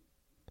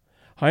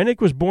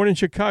 Hynek was born in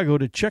Chicago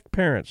to Czech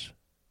parents.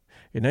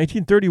 In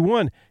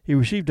 1931, he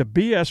received a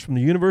B.S. from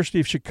the University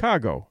of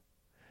Chicago.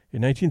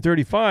 In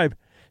 1935,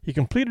 he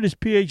completed his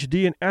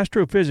Ph.D. in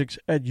astrophysics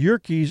at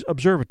Yerkes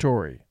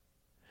Observatory.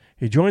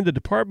 He joined the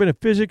Department of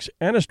Physics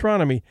and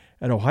Astronomy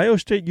at Ohio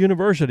State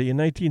University in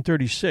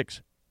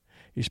 1936.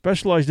 He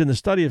specialized in the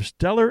study of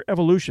stellar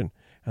evolution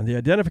and the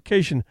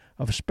identification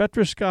of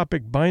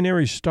spectroscopic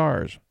binary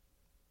stars.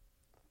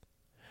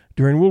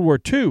 During World War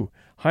II,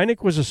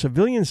 Hynek was a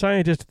civilian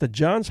scientist at the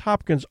Johns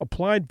Hopkins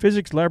Applied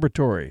Physics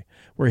Laboratory,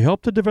 where he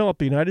helped to develop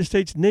the United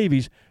States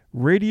Navy's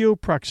radio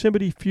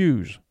proximity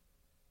fuse.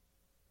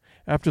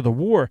 After the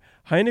war,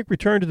 Hynek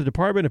returned to the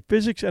Department of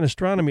Physics and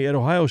Astronomy at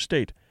Ohio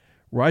State,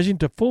 rising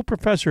to full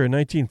professor in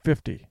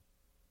 1950.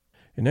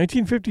 In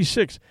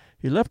 1956,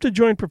 he left to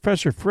join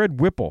Professor Fred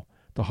Whipple,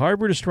 the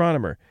Harvard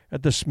astronomer,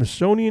 at the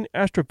Smithsonian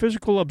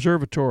Astrophysical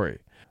Observatory,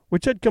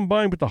 which had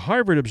combined with the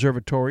Harvard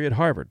Observatory at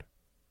Harvard.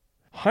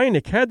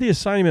 Hynek had the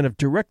assignment of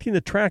directing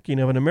the tracking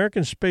of an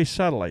American space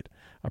satellite,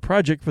 a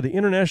project for the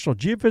International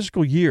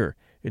Geophysical Year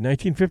in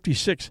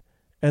 1956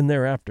 and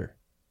thereafter.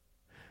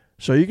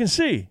 So you can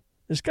see,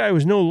 this guy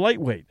was no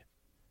lightweight.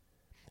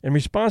 In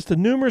response to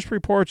numerous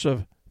reports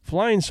of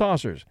flying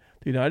saucers,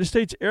 the United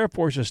States Air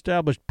Force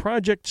established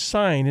Project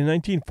Sign in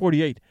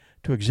 1948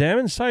 to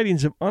examine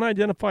sightings of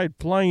unidentified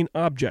flying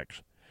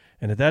objects,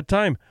 and at that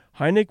time,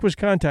 Hynek was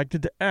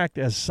contacted to act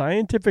as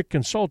scientific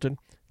consultant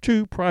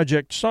to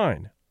Project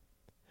Sign.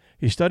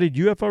 He studied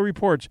UFO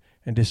reports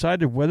and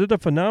decided whether the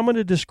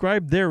phenomena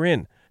described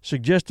therein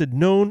suggested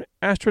known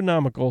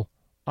astronomical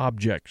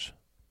objects.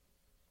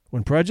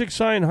 When Project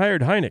Sign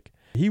hired Hynek,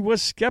 he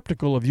was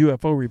skeptical of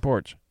UFO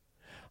reports.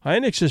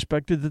 Hynek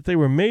suspected that they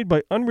were made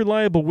by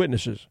unreliable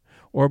witnesses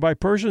or by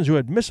persons who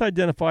had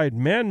misidentified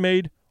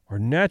man-made or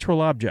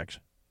natural objects.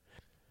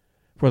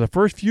 For the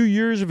first few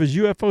years of his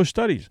UFO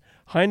studies,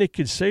 Hynek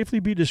could safely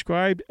be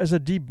described as a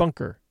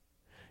debunker.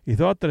 He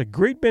thought that a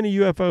great many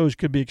UFOs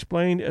could be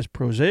explained as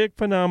prosaic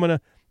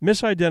phenomena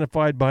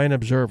misidentified by an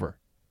observer.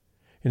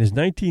 In his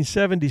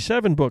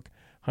 1977 book,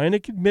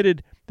 Hynek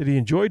admitted that he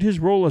enjoyed his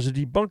role as a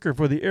debunker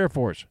for the Air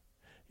Force.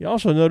 He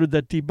also noted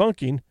that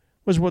debunking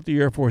was what the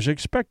Air Force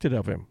expected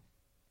of him.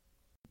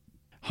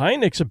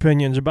 Hynek's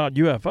opinions about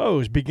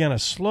UFOs began a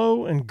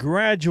slow and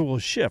gradual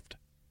shift.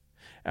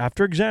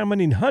 After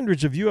examining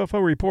hundreds of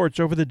UFO reports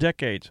over the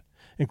decades,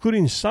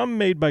 including some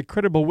made by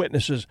credible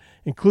witnesses,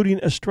 including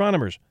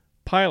astronomers,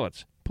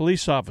 pilots,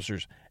 police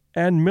officers,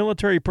 and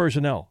military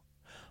personnel,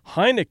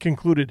 Hynek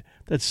concluded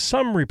that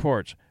some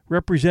reports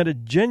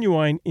represented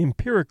genuine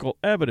empirical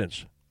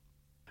evidence.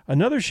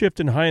 Another shift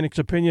in Hynek's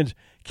opinions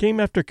came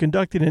after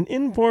conducting an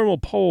informal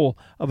poll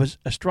of his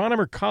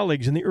astronomer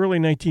colleagues in the early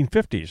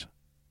 1950s.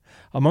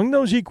 Among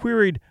those he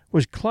queried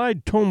was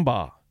Clyde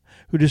Tombaugh,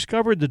 who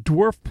discovered the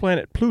dwarf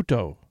planet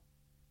Pluto.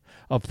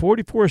 Of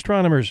 44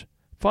 astronomers,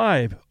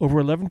 5,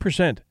 over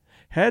 11%,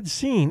 had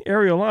seen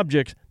aerial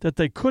objects that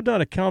they could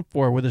not account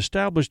for with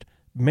established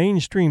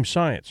mainstream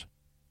science.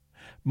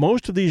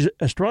 Most of these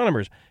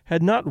astronomers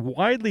had not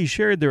widely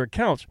shared their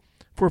accounts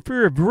for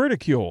fear of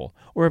ridicule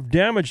or of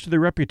damage to their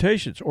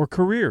reputations or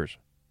careers.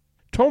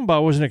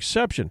 Tombaugh was an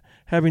exception,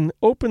 having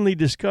openly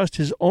discussed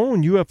his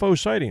own UFO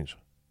sightings.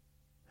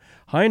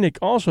 Hynek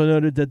also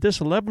noted that this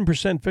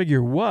 11%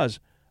 figure was,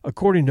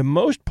 according to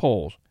most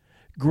polls,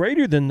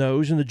 greater than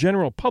those in the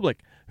general public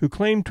who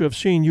claimed to have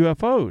seen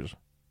UFOs.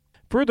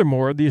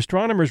 Furthermore, the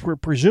astronomers were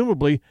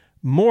presumably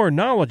more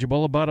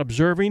knowledgeable about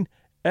observing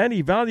and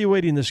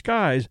evaluating the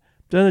skies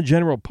than the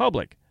general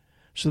public,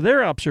 so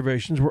their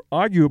observations were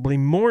arguably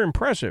more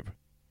impressive.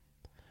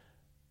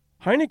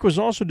 Hynek was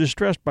also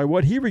distressed by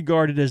what he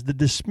regarded as the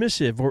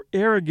dismissive or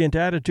arrogant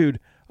attitude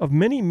of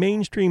many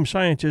mainstream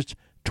scientists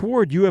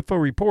toward UFO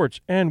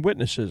reports and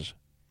witnesses.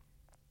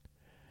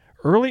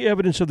 Early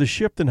evidence of the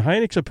shift in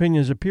Hynek's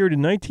opinions appeared in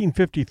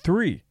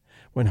 1953,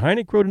 when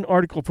Hynek wrote an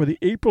article for the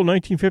April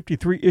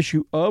 1953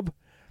 issue of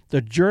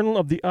the Journal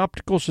of the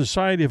Optical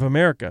Society of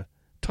America,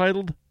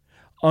 titled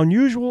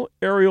Unusual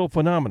Aerial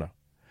Phenomena,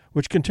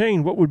 which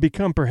contained what would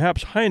become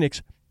perhaps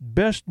Hynek's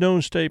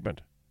best-known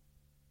statement.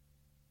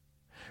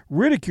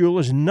 Ridicule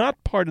is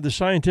not part of the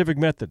scientific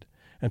method,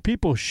 and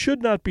people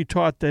should not be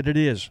taught that it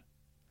is.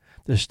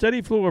 The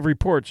steady flow of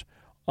reports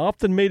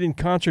often made in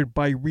concert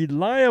by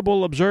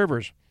reliable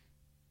observers,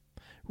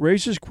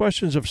 raises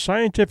questions of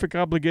scientific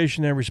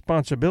obligation and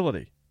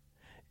responsibility.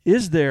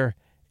 Is there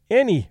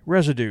any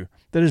residue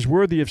that is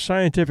worthy of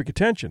scientific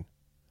attention?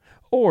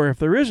 Or, if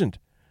there isn't,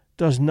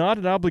 does not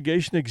an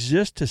obligation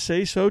exist to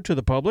say so to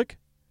the public?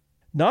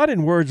 Not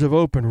in words of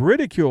open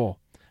ridicule,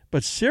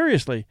 but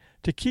seriously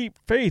to keep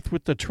faith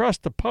with the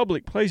trust the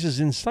public places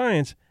in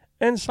science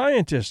and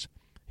scientists,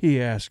 he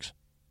asks.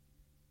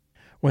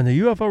 When the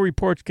UFO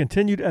reports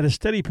continued at a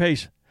steady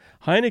pace,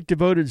 Hynek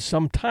devoted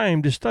some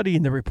time to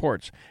studying the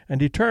reports and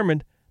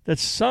determined that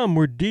some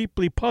were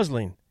deeply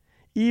puzzling,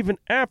 even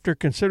after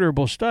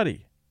considerable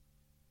study.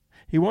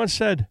 He once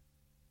said,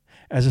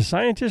 "As a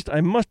scientist,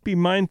 I must be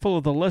mindful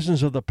of the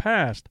lessons of the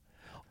past,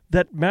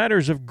 that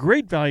matters of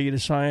great value to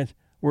science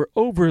were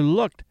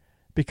overlooked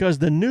because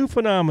the new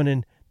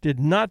phenomenon did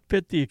not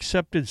fit the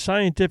accepted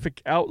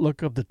scientific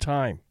outlook of the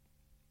time."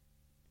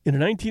 In a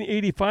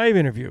 1985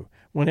 interview,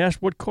 when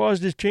asked what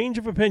caused his change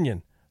of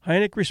opinion,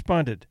 Hynek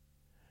responded,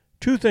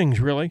 "Two things,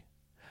 really.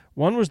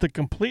 One was the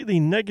completely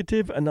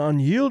negative and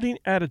unyielding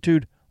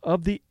attitude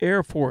of the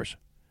Air Force.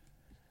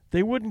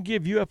 They wouldn't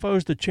give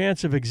UFOs the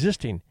chance of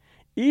existing,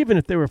 even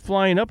if they were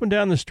flying up and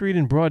down the street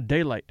in broad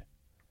daylight.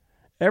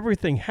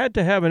 Everything had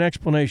to have an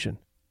explanation.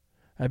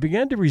 I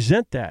began to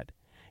resent that,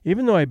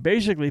 even though I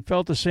basically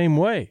felt the same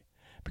way,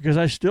 because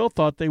I still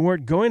thought they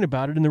weren't going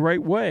about it in the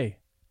right way.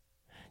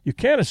 You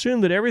can't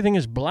assume that everything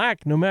is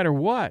black no matter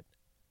what.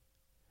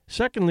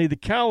 Secondly, the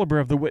caliber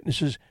of the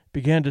witnesses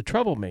began to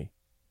trouble me.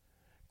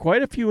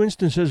 Quite a few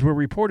instances were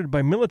reported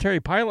by military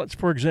pilots,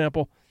 for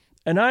example,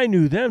 and I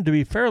knew them to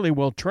be fairly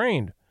well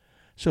trained.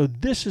 So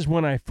this is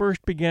when I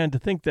first began to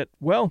think that,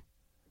 well,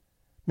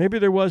 maybe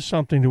there was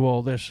something to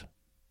all this."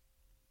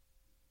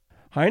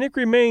 Hynek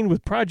remained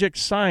with Project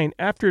Sign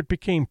after it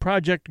became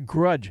Project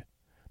Grudge,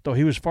 though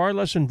he was far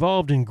less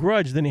involved in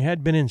Grudge than he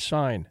had been in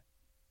Sign.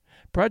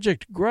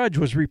 Project Grudge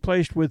was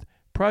replaced with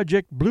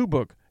Project Blue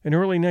Book in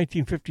early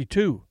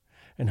 1952,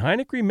 and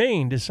Hynek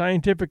remained as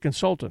scientific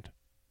consultant.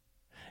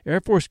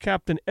 Air Force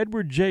Captain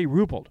Edward J.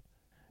 Ruppelt,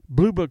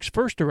 Blue Book's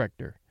first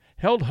director,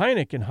 held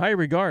Hynek in high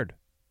regard.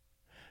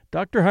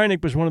 Dr.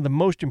 Hynek was one of the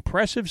most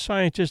impressive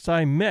scientists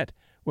I met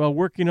while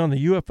working on the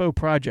UFO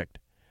project,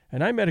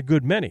 and I met a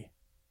good many.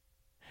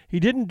 He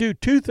didn't do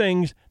two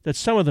things that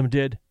some of them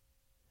did: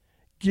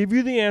 give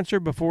you the answer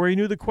before he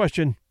knew the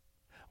question,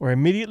 or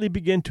immediately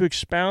begin to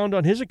expound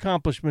on his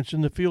accomplishments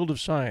in the field of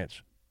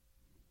science.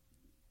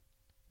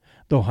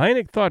 Though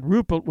Hynek thought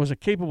Ruppelt was a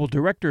capable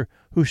director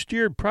who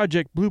steered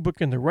Project Blue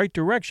Book in the right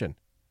direction,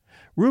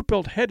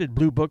 Ruppelt headed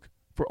Blue Book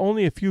for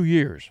only a few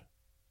years.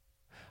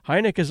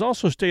 Hynek has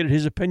also stated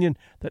his opinion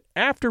that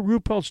after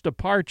Ruppelt's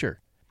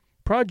departure,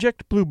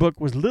 Project Blue Book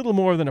was little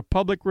more than a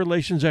public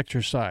relations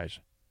exercise,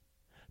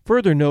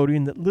 further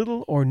noting that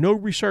little or no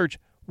research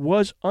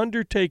was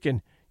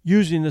undertaken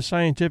using the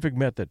scientific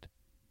method.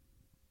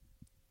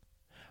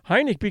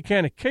 Hynek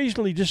began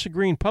occasionally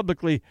disagreeing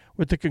publicly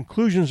with the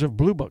conclusions of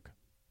Blue Book.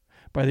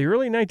 By the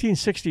early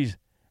 1960s,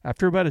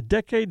 after about a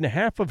decade and a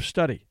half of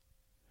study,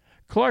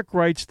 Clark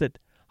writes that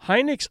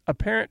Hynek's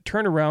apparent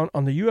turnaround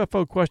on the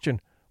UFO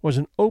question was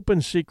an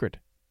open secret.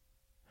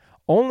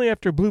 Only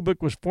after Blue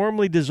Book was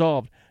formally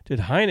dissolved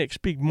did Hynek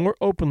speak more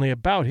openly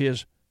about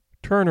his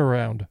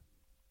turnaround.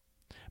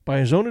 By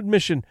his own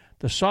admission,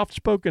 the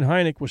soft-spoken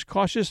Hynek was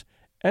cautious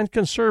and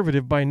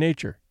conservative by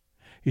nature.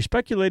 He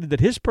speculated that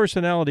his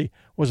personality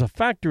was a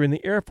factor in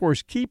the Air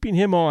Force keeping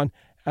him on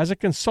as a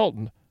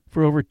consultant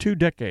for over 2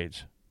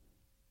 decades.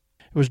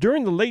 It was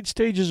during the late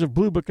stages of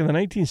Blue Book in the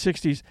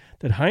 1960s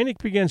that Hynek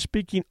began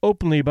speaking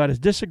openly about his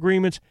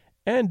disagreements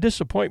and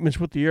disappointments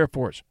with the Air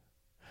Force.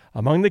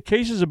 Among the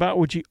cases about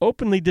which he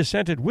openly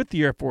dissented with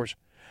the Air Force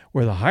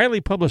were the highly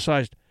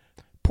publicized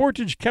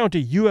Portage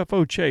County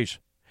UFO chase,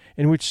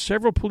 in which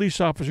several police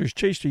officers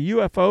chased a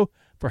UFO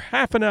for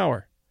half an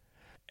hour,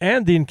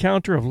 and the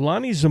encounter of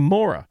Lonnie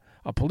Zamora,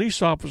 a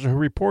police officer who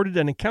reported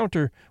an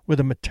encounter with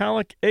a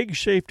metallic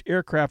egg-shaped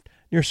aircraft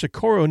near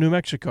Socorro, New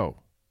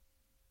Mexico.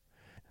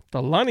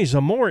 The Lonnie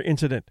Zamora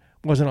incident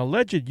was an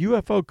alleged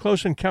UFO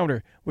close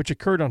encounter which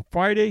occurred on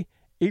Friday,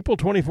 April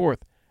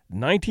 24th,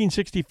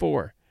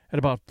 1964, at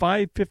about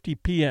 5:50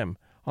 p.m.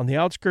 on the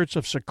outskirts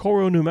of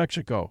Socorro, New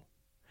Mexico.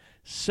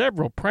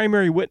 Several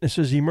primary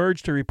witnesses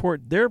emerged to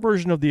report their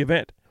version of the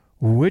event,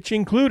 which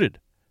included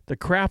the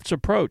craft's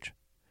approach,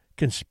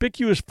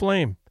 conspicuous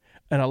flame,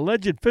 and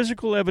alleged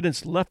physical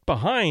evidence left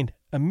behind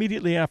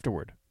immediately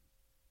afterward.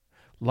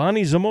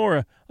 Lonnie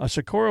Zamora, a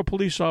Socorro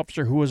police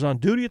officer who was on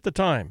duty at the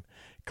time,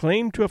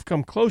 claimed to have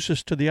come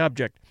closest to the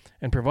object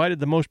and provided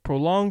the most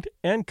prolonged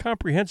and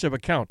comprehensive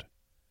account.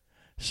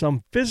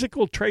 Some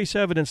physical trace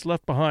evidence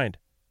left behind: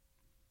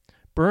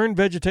 burned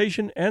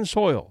vegetation and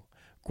soil,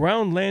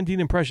 ground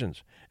landing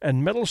impressions,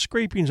 and metal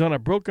scrapings on a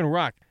broken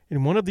rock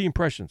in one of the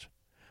impressions,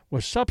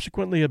 was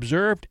subsequently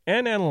observed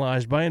and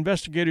analyzed by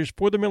investigators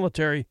for the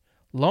military,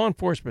 law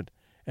enforcement,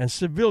 and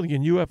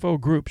civilian UFO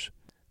groups.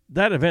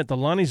 That event, the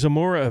Lonnie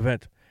Zamora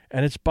event,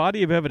 and its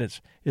body of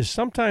evidence is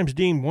sometimes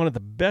deemed one of the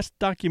best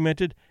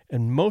documented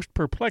and most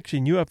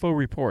perplexing UFO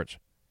reports.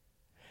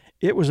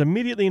 It was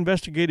immediately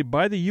investigated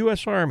by the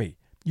U.S. Army,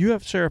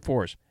 U.S. Air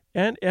Force,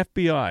 and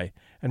FBI,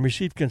 and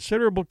received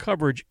considerable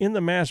coverage in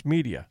the mass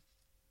media.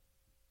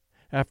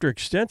 After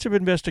extensive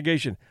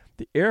investigation,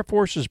 the Air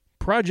Force's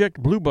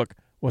Project Blue Book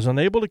was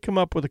unable to come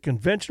up with a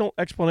conventional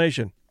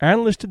explanation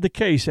and listed the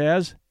case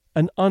as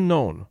an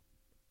unknown.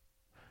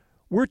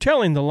 We're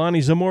telling the Lonnie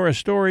Zamora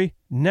story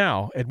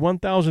now at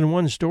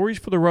 1001 Stories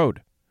for the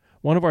Road,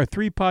 one of our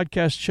 3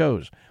 podcast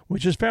shows,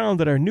 which is found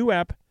at our new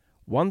app,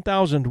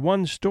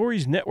 1001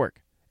 Stories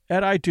Network,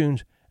 at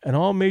iTunes and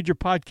all major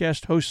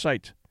podcast host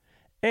sites,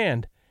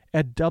 and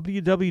at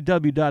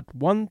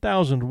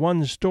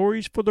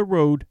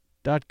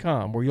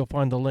www.1001storiesfortheroad.com, where you'll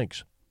find the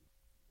links.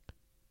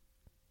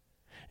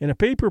 In a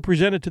paper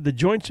presented to the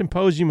Joint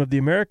Symposium of the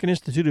American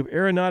Institute of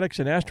Aeronautics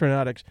and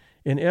Astronautics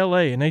in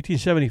L.A. in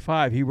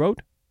 1975, he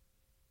wrote,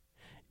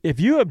 "If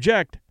you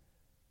object,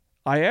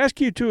 I ask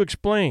you to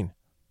explain,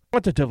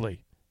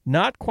 quantitatively,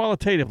 not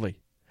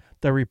qualitatively,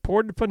 the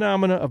reported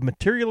phenomena of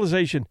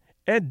materialization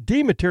and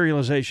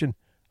dematerialization,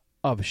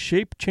 of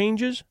shape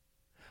changes,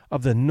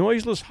 of the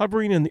noiseless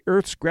hovering in the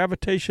Earth's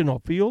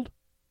gravitational field,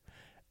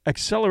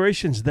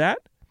 accelerations that,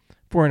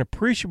 for an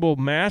appreciable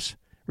mass,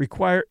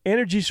 require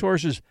energy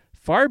sources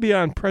far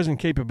beyond present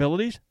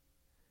capabilities,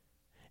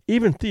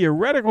 even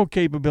theoretical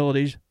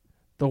capabilities,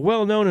 the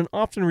well-known and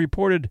often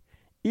reported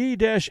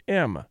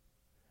E-M,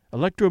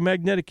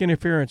 electromagnetic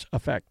interference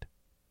effect,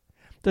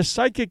 the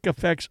psychic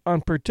effects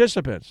on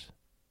participants,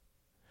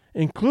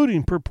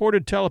 including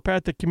purported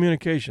telepathic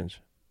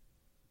communications.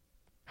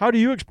 How do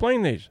you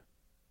explain these?"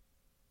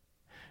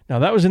 Now,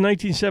 that was in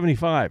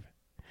 1975,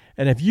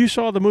 and if you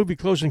saw the movie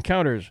Close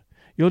Encounters,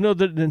 you'll know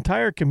that an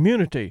entire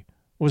community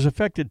was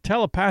affected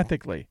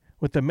telepathically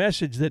with the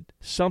message that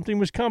something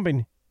was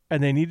coming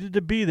and they needed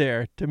to be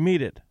there to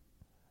meet it.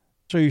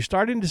 So you're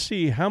starting to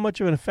see how much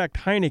of an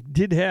effect Hynek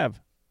did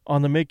have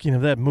on the making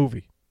of that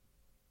movie.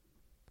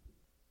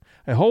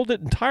 "I hold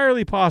it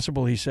entirely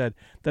possible," he said,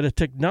 "that a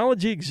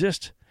technology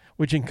exists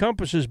which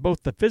encompasses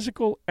both the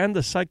physical and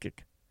the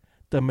psychic,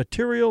 the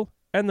material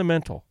and the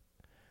mental.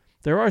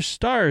 There are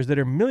stars that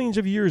are millions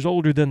of years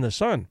older than the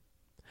sun.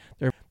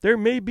 There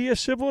may be a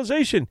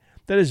civilization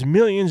that is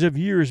millions of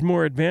years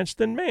more advanced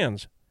than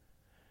man's.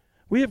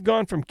 We have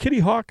gone from Kitty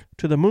Hawk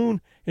to the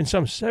moon in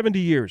some 70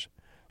 years,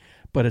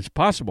 but it's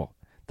possible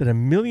that a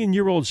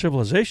million-year-old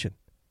civilization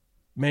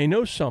may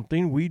know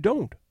something we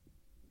don't.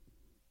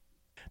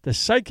 The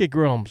psychic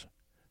realms,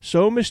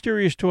 so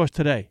mysterious to us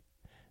today,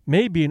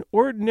 may be an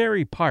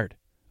ordinary part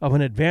of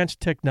an advanced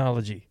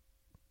technology."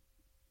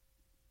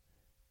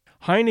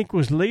 Hynek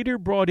was later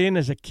brought in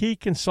as a key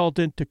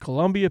consultant to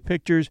Columbia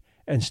Pictures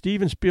and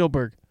Steven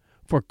Spielberg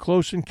for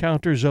Close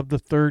Encounters of the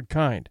Third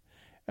Kind,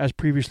 as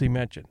previously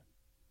mentioned,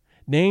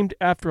 named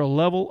after a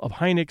level of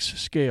Hynek's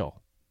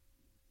scale.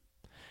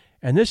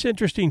 And this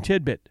interesting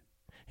tidbit,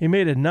 he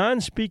made a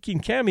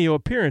non-speaking cameo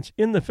appearance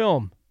in the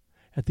film.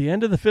 At the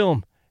end of the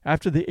film,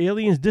 after the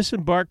aliens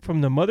disembark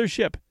from the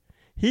mothership,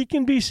 he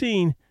can be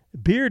seen,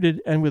 bearded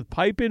and with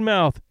pipe in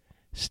mouth,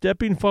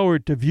 stepping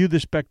forward to view the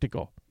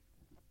spectacle.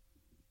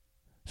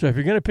 So if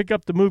you're going to pick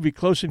up the movie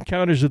Close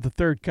Encounters of the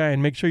Third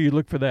Kind, make sure you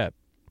look for that.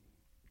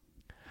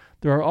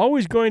 There are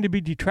always going to be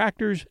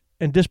detractors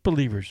and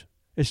disbelievers.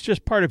 It's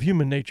just part of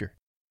human nature.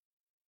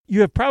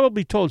 You have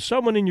probably told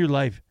someone in your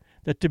life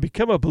that to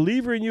become a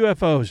believer in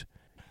UFOs,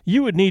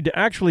 you would need to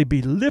actually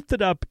be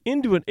lifted up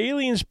into an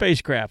alien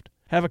spacecraft,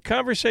 have a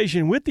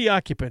conversation with the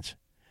occupants,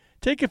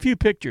 take a few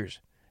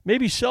pictures,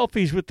 maybe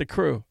selfies with the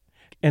crew,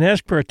 and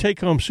ask for a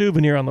take-home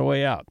souvenir on the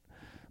way out.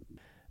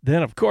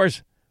 Then, of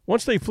course,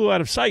 once they flew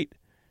out of sight,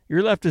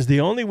 you're left as the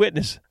only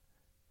witness.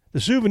 The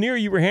souvenir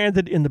you were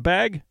handed in the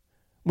bag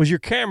was your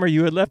camera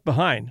you had left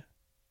behind,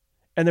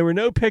 and there were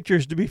no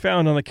pictures to be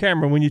found on the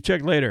camera when you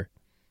checked later.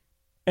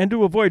 And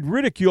to avoid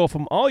ridicule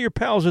from all your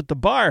pals at the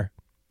bar,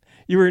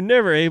 you were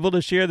never able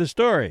to share the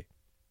story.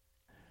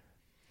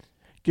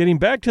 Getting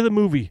back to the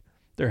movie,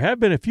 there have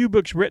been a few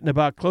books written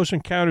about Close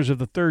Encounters of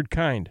the Third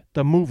Kind,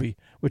 the movie,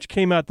 which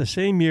came out the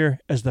same year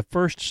as the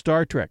first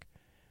Star Trek.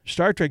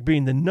 Star Trek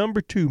being the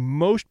number 2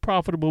 most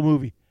profitable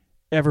movie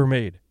ever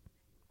made.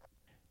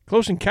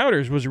 Close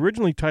Encounters was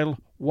originally titled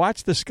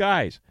Watch the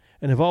Skies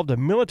and involved a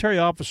military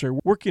officer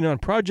working on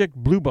Project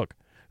Blue Book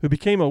who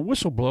became a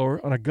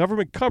whistleblower on a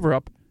government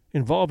cover-up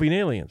involving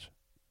aliens.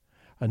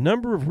 A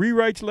number of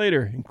rewrites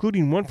later,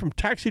 including one from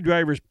Taxi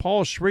Drivers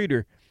Paul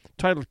Schrader,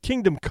 titled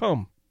Kingdom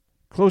Come,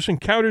 Close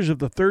Encounters of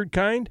the Third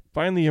Kind,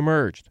 finally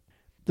emerged.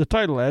 The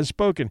title, as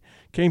spoken,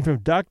 came from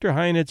Dr.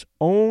 Hynek's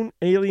own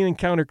alien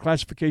encounter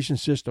classification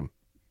system,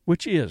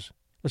 which is,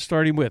 let's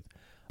start him with,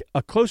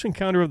 a close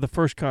encounter of the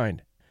first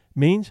kind,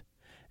 means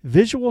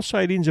visual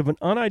sightings of an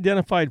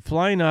unidentified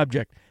flying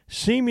object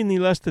seemingly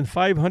less than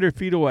 500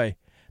 feet away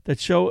that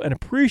show an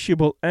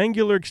appreciable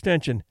angular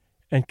extension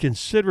and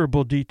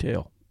considerable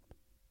detail.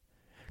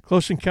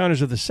 Close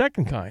encounters of the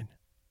second kind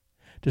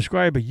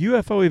describe a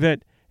UFO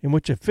event in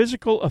which a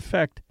physical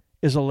effect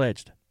is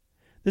alleged.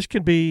 This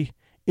can be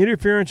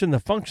interference in the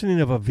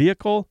functioning of a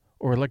vehicle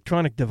or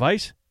electronic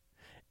device,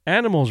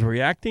 animals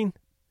reacting,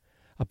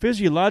 A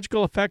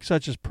physiological effect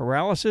such as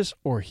paralysis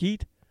or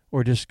heat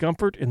or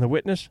discomfort in the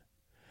witness,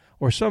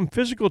 or some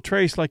physical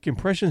trace like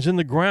impressions in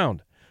the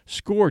ground,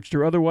 scorched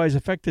or otherwise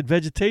affected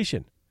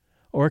vegetation,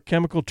 or a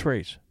chemical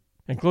trace.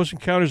 And close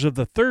encounters of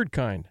the third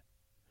kind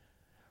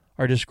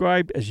are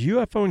described as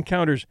UFO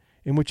encounters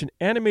in which an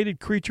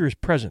animated creature is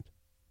present.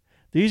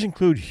 These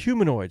include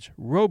humanoids,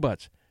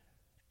 robots,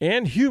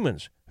 and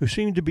humans who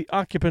seem to be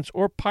occupants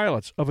or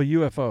pilots of a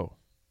UFO.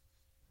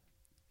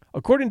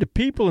 According to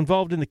people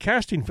involved in the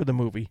casting for the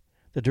movie,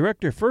 the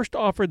director first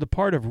offered the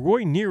part of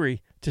Roy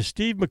Neary to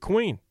Steve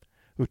McQueen,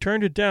 who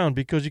turned it down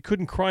because he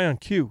couldn't cry on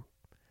cue.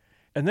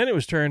 And then it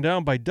was turned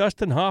down by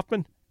Dustin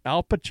Hoffman,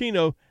 Al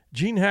Pacino,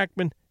 Gene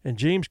Hackman, and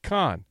James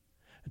Caan,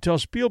 until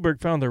Spielberg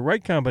found the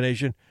right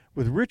combination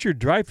with Richard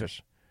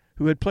Dreyfuss,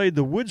 who had played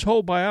the Woods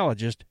Hole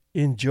biologist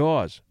in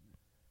Jaws.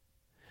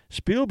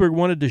 Spielberg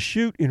wanted to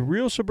shoot in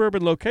real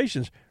suburban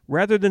locations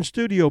rather than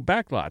studio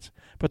backlots,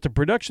 but the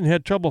production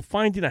had trouble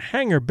finding a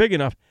hangar big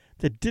enough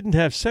that didn't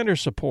have center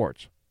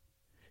supports.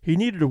 He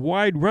needed a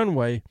wide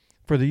runway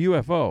for the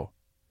UFO.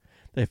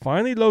 They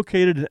finally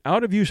located an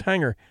out-of-use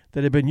hangar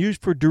that had been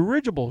used for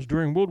dirigibles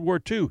during World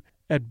War II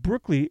at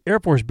Brookley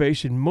Air Force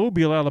Base in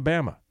Mobile,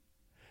 Alabama.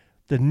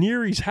 The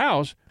Neary's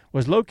house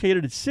was located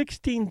at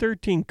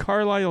 1613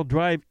 Carlisle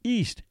Drive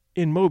East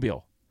in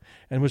Mobile,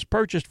 and was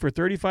purchased for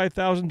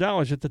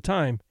 $35,000 at the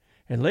time,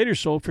 and later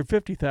sold for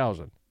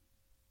 $50,000.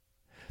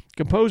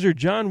 Composer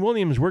John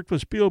Williams worked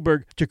with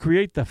Spielberg to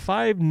create the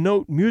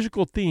 5-note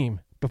musical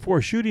theme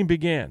before shooting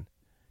began,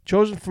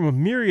 chosen from a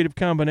myriad of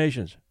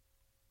combinations.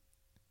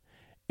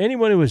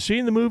 Anyone who has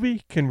seen the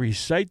movie can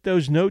recite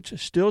those notes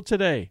still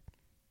today.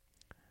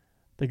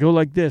 They go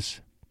like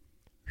this.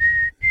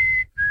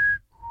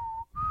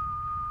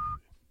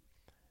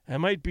 I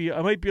might be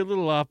a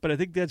little off, but I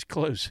think that's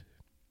close.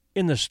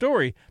 In the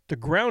story, the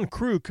ground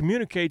crew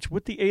communicates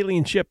with the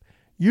alien ship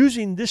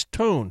using this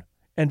tone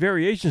and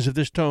variations of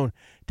this tone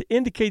to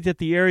indicate that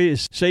the area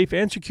is safe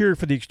and secure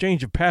for the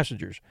exchange of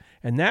passengers.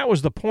 And that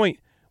was the point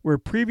where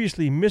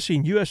previously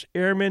missing U.S.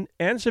 airmen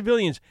and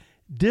civilians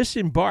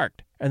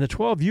disembarked, and the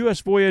 12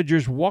 U.S.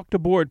 voyagers walked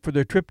aboard for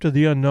their trip to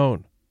the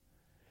unknown.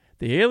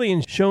 The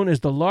aliens shown as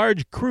the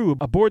large crew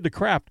aboard the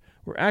craft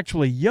were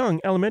actually young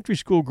elementary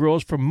school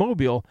girls from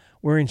Mobile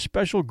wearing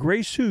special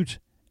gray suits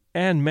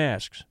and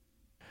masks.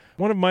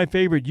 One of my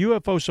favorite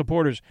UFO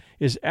supporters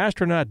is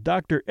astronaut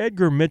Dr.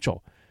 Edgar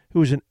Mitchell,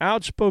 who is an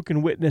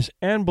outspoken witness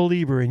and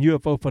believer in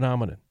UFO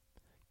phenomenon.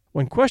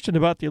 When questioned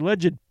about the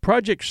alleged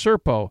Project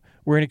Serpo,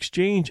 where an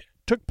exchange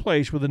took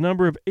place with a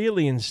number of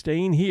aliens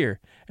staying here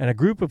and a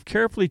group of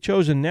carefully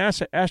chosen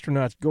NASA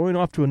astronauts going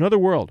off to another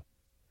world,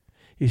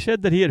 he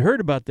said that he had heard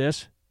about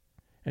this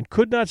and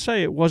could not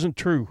say it wasn't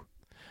true.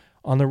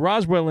 On the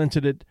Roswell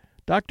incident,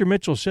 Dr.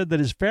 Mitchell said that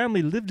his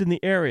family lived in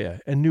the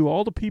area and knew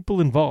all the people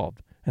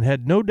involved, and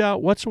had no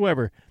doubt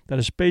whatsoever that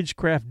a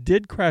spacecraft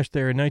did crash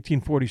there in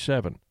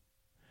 1947.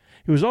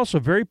 He was also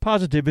very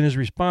positive in his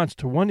response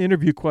to one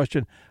interview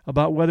question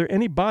about whether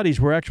any bodies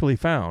were actually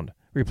found,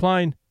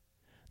 replying,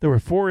 "There were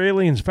 4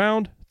 aliens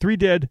found, 3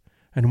 dead,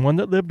 and 1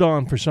 that lived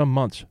on for some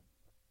months."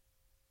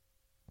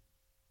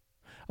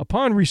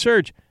 Upon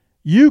research,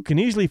 you can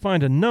easily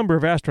find a number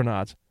of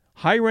astronauts,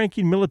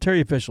 high-ranking military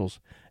officials,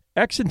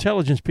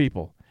 ex-intelligence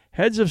people,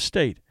 heads of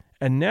state,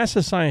 and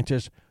NASA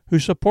scientists who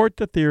support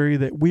the theory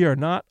that we are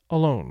not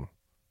alone.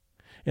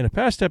 In a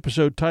past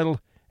episode titled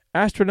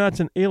Astronauts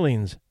and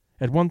Aliens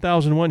at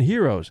 1001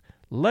 Heroes,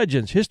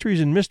 Legends,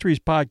 Histories, and Mysteries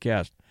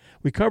podcast,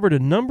 we covered a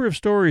number of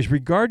stories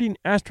regarding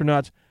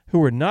astronauts who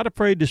were not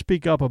afraid to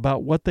speak up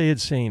about what they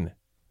had seen.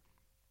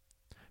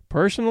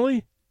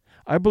 Personally,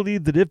 I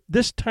believe that if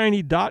this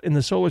tiny dot in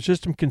the solar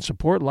system can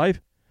support life,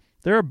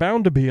 there are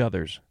bound to be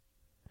others.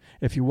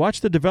 If you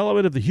watch the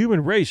development of the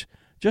human race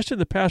just in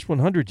the past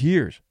 100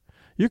 years,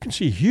 you can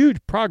see huge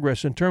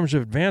progress in terms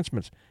of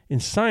advancements in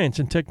science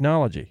and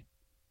technology.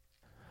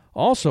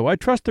 Also, I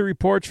trust the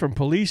reports from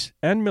police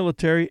and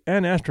military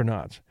and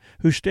astronauts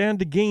who stand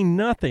to gain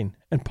nothing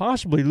and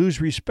possibly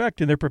lose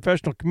respect in their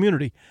professional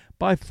community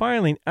by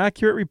filing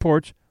accurate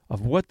reports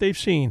of what they've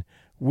seen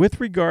with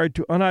regard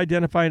to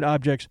unidentified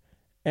objects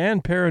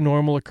and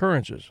paranormal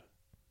occurrences.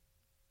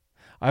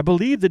 I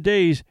believe the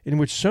days in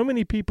which so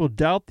many people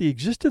doubt the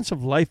existence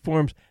of life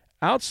forms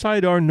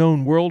outside our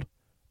known world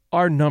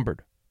are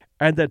numbered,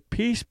 and that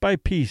piece by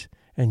piece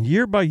and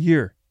year by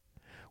year,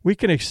 we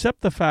can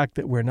accept the fact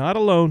that we're not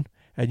alone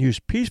and use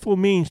peaceful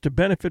means to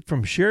benefit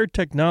from shared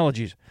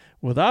technologies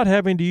without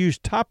having to use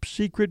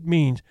top-secret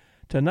means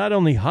to not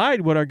only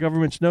hide what our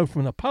governments know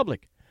from the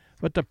public,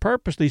 but to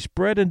purposely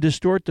spread and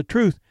distort the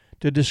truth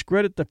to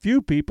discredit the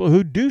few people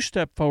who do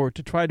step forward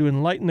to try to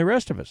enlighten the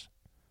rest of us.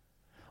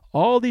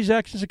 All these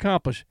actions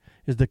accomplish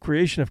is the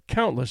creation of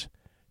countless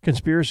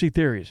conspiracy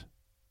theories.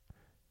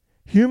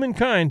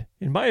 Humankind,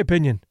 in my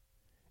opinion,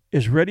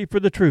 is ready for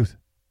the truth.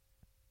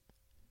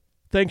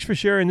 Thanks for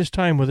sharing this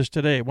time with us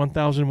today at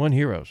 1001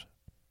 Heroes.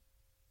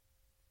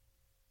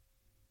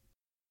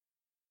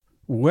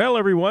 Well,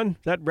 everyone,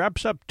 that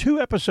wraps up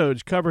 2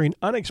 episodes covering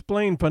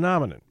unexplained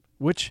phenomenon,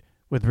 which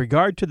with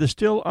regard to the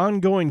still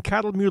ongoing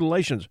cattle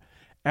mutilations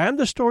and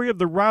the story of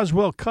the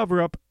Roswell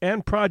cover-up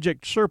and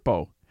Project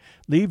Serpo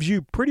leaves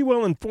you pretty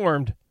well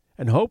informed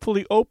and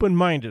hopefully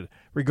open-minded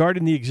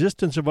regarding the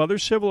existence of other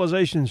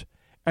civilizations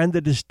and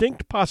the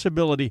distinct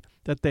possibility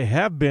that they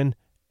have been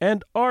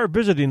and are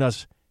visiting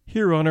us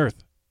here on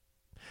Earth.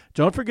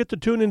 Don't forget to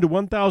tune into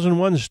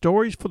 1001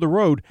 Stories for the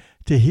Road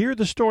to hear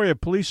the story of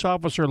police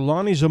officer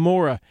Lonnie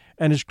Zamora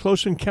and his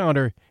close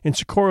encounter in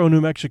Socorro, New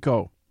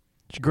Mexico.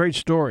 It's a great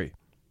story.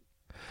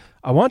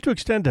 I want to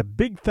extend a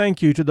big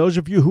thank you to those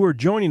of you who are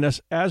joining us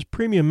as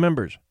premium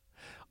members.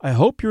 I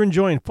hope you're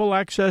enjoying full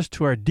access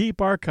to our deep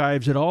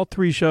archives at all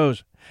 3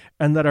 shows,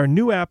 and that our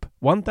new app,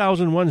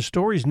 1001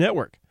 Stories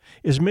Network,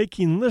 is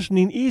making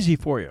listening easy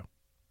for you.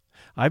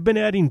 I've been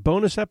adding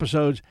bonus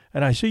episodes,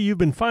 and I see you've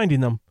been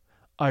finding them.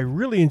 I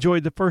really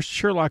enjoyed the first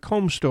Sherlock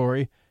Holmes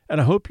story, and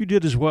I hope you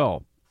did as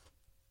well.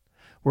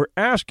 We're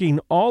asking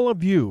all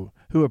of you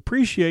who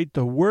appreciate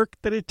the work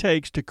that it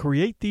takes to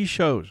create these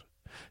shows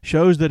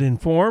that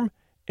inform,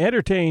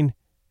 entertain,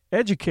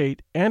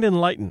 educate, and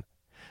enlighten,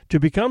 to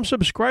become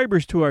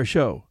subscribers to our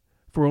show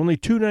for only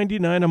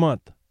 $2.99 a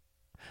month.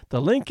 The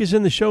link is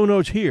in the show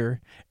notes here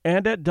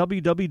and at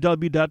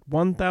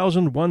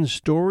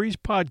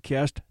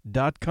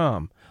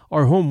www.1001storiespodcast.com,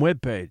 our home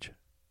webpage.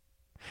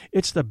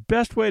 It's the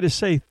best way to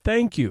say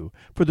thank you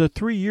for the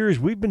 3 years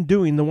we've been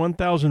doing the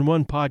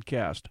 1001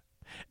 podcast,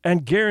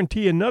 and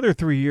guarantee another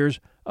 3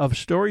 years of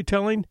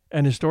storytelling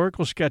and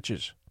historical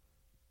sketches.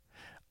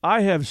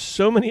 I have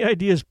so many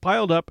ideas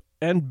piled up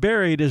and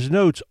buried as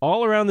notes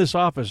all around this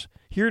office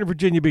here in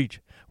Virginia Beach,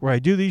 where I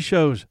do these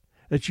shows,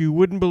 that you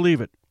wouldn't believe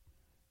it.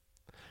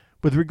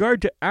 With regard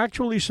to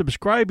actually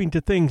subscribing to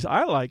things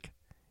I like,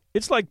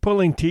 it's like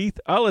pulling teeth,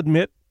 I'll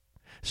admit,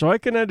 so I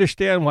can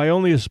understand why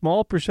only a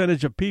small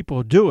percentage of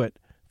people do it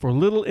for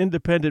little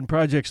independent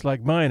projects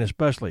like mine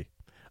especially.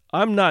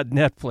 I'm not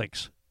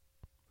Netflix.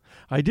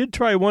 I did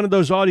try one of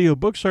those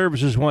audiobook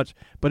services once,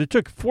 but it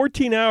took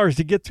 14 hours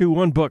to get through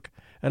one book,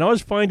 and I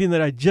was finding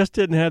that I just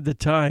didn't have the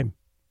time.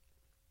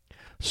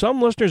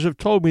 Some listeners have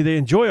told me they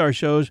enjoy our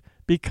shows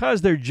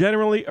because they're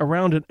generally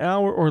around an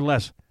hour or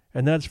less,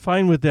 and that's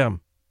fine with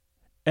them.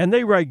 And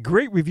they write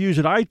great reviews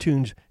at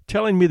iTunes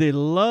telling me they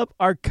love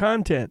our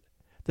content,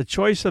 the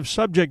choice of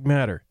subject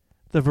matter,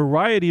 the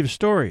variety of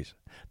stories,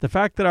 the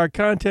fact that our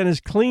content is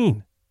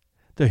clean,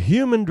 the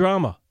human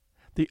drama,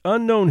 the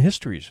unknown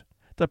histories,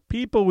 the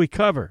people we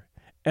cover,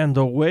 and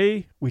the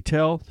way we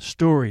tell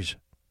stories.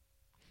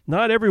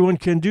 Not everyone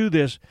can do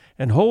this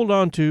and hold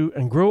on to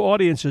and grow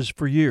audiences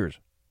for years.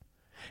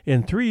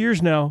 In 3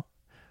 years now,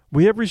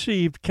 we have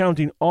received,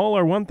 counting all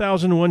our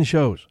 1001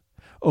 shows,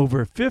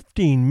 over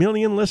 15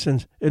 million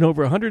listens in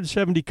over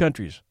 170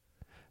 countries,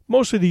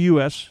 mostly the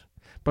U.S.,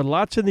 but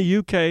lots in the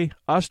UK,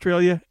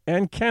 Australia,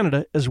 and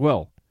Canada as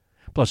well,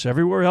 plus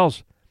everywhere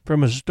else,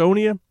 from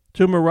Estonia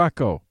to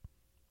Morocco.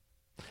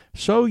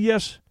 So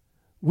yes,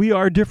 we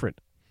are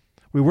different.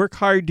 We work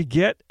hard to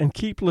get and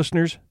keep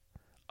listeners.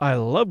 I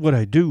love what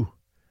I do,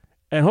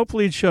 and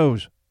hopefully it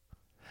shows.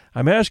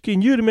 I'm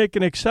asking you to make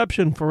an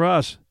exception for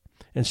us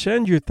and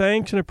send your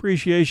thanks and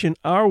appreciation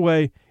our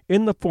way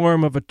in the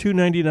form of a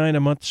 $2.99 a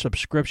month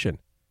subscription.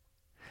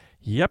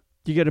 Yep,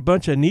 you get a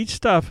bunch of neat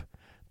stuff,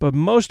 but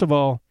most of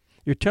all,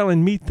 you're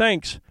telling me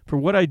thanks for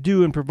what I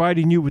do in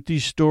providing you with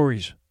these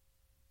stories.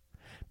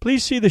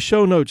 Please see the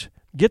show notes,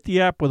 get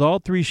the app with all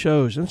 3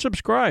 shows, and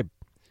subscribe.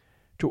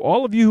 To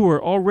all of you who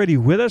are already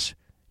with us,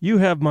 you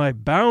have my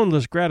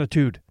boundless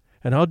gratitude,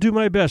 and I'll do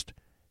my best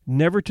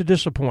never to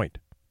disappoint.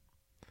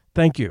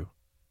 Thank you.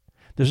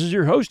 This is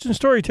your host and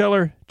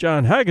storyteller,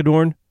 John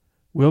Hagedorn.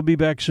 We'll be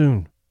back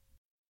soon.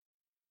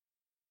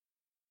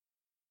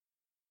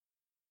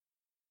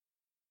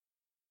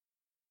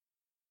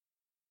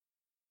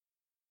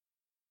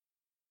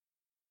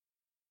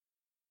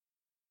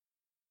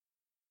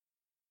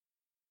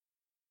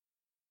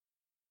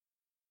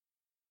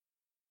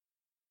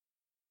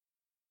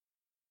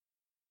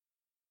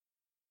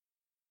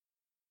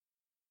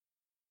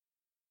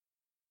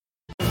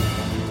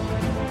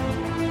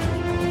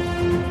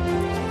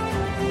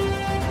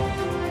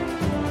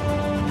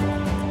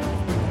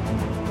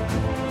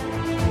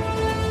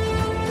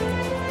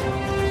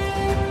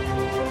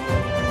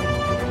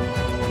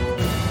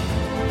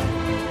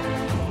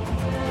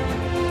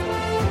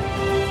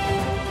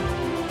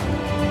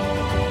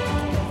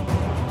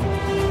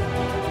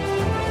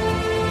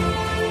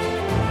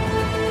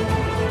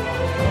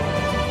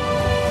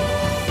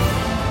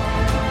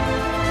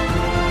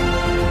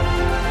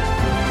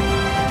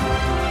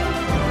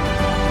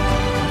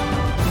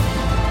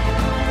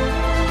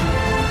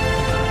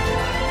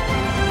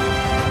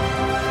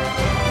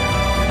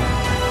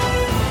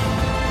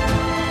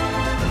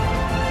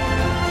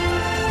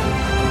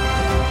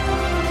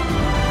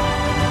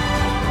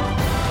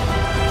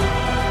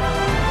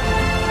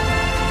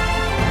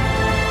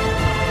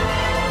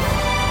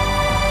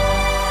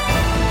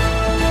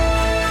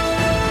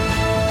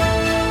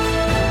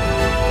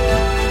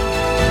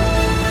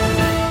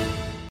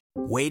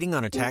 Waiting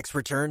on a tax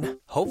return?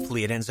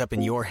 Hopefully it ends up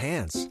in your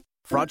hands.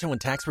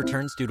 Fraudulent tax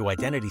returns due to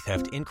identity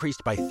theft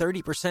increased by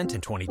 30% in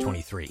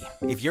 2023.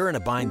 If you're in a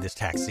bind this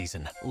tax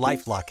season,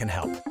 LifeLock can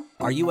help.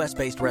 Our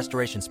U.S.-based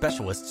restoration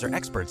specialists are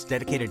experts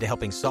dedicated to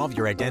helping solve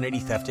your identity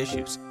theft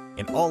issues.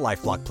 And all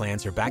LifeLock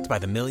plans are backed by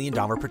the $1 Million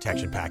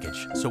Protection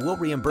Package. So we'll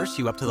reimburse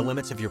you up to the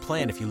limits of your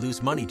plan if you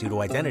lose money due to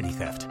identity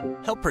theft.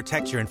 Help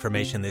protect your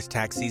information this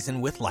tax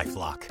season with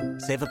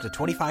LifeLock. Save up to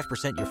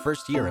 25% your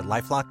first year at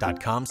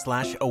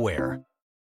LifeLock.com/aware.